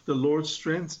because of the Lord's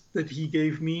strength that He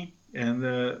gave me. And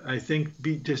I think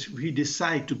we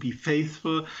decide to be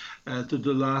faithful to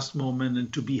the last moment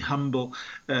and to be humble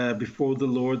before the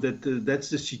Lord, that's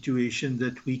the situation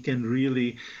that we can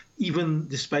really, even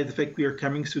despite the fact we are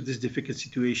coming through this difficult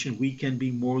situation, we can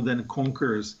be more than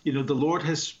conquerors. The Lord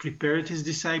has prepared His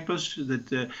disciples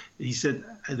that He said,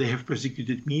 they have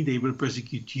persecuted me, they will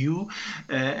persecute you.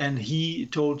 And He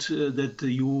told that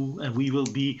you and we will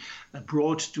be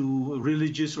brought to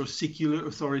religious or secular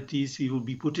authorities. We will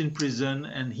be put in prison.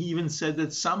 And He even said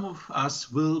that some of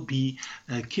us will be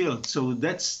killed. So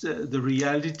that's the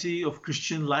reality of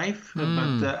Christian life.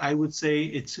 But I would say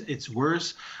it's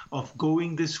worse of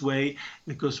going this way,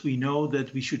 because we know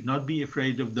that we should not be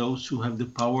afraid of those who have the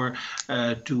power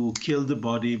to kill the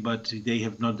body, but they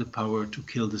have not the power to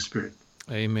kill the spirit.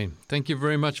 Amen. Thank you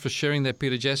very much for sharing that,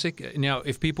 Peter Jacek. Now,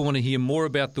 if people want to hear more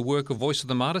about the work of Voice of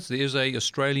the Martyrs, there's a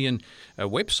Australian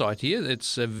website here.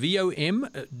 It's vom.com.au.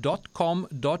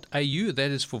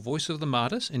 That is for Voice of the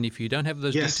Martyrs. And if you don't have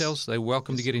those details, they're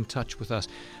welcome to get in touch with us.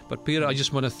 But Peter, I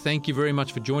just want to thank you very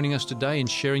much for joining us today and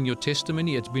sharing your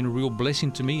testimony. It's been a real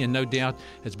blessing to me, and no doubt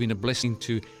it's been a blessing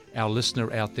to our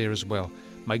listener out there as well.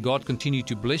 May God continue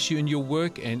to bless you in your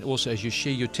work, and also as you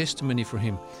share your testimony for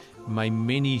Him, may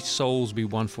many souls be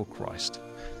won for Christ.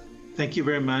 Thank you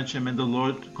very much, and may the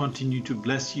Lord continue to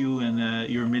bless you and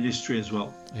your ministry as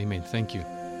well. Amen. Thank you.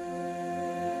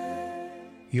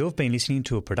 You've been listening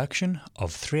to a production of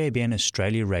 3ABN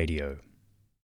Australia Radio.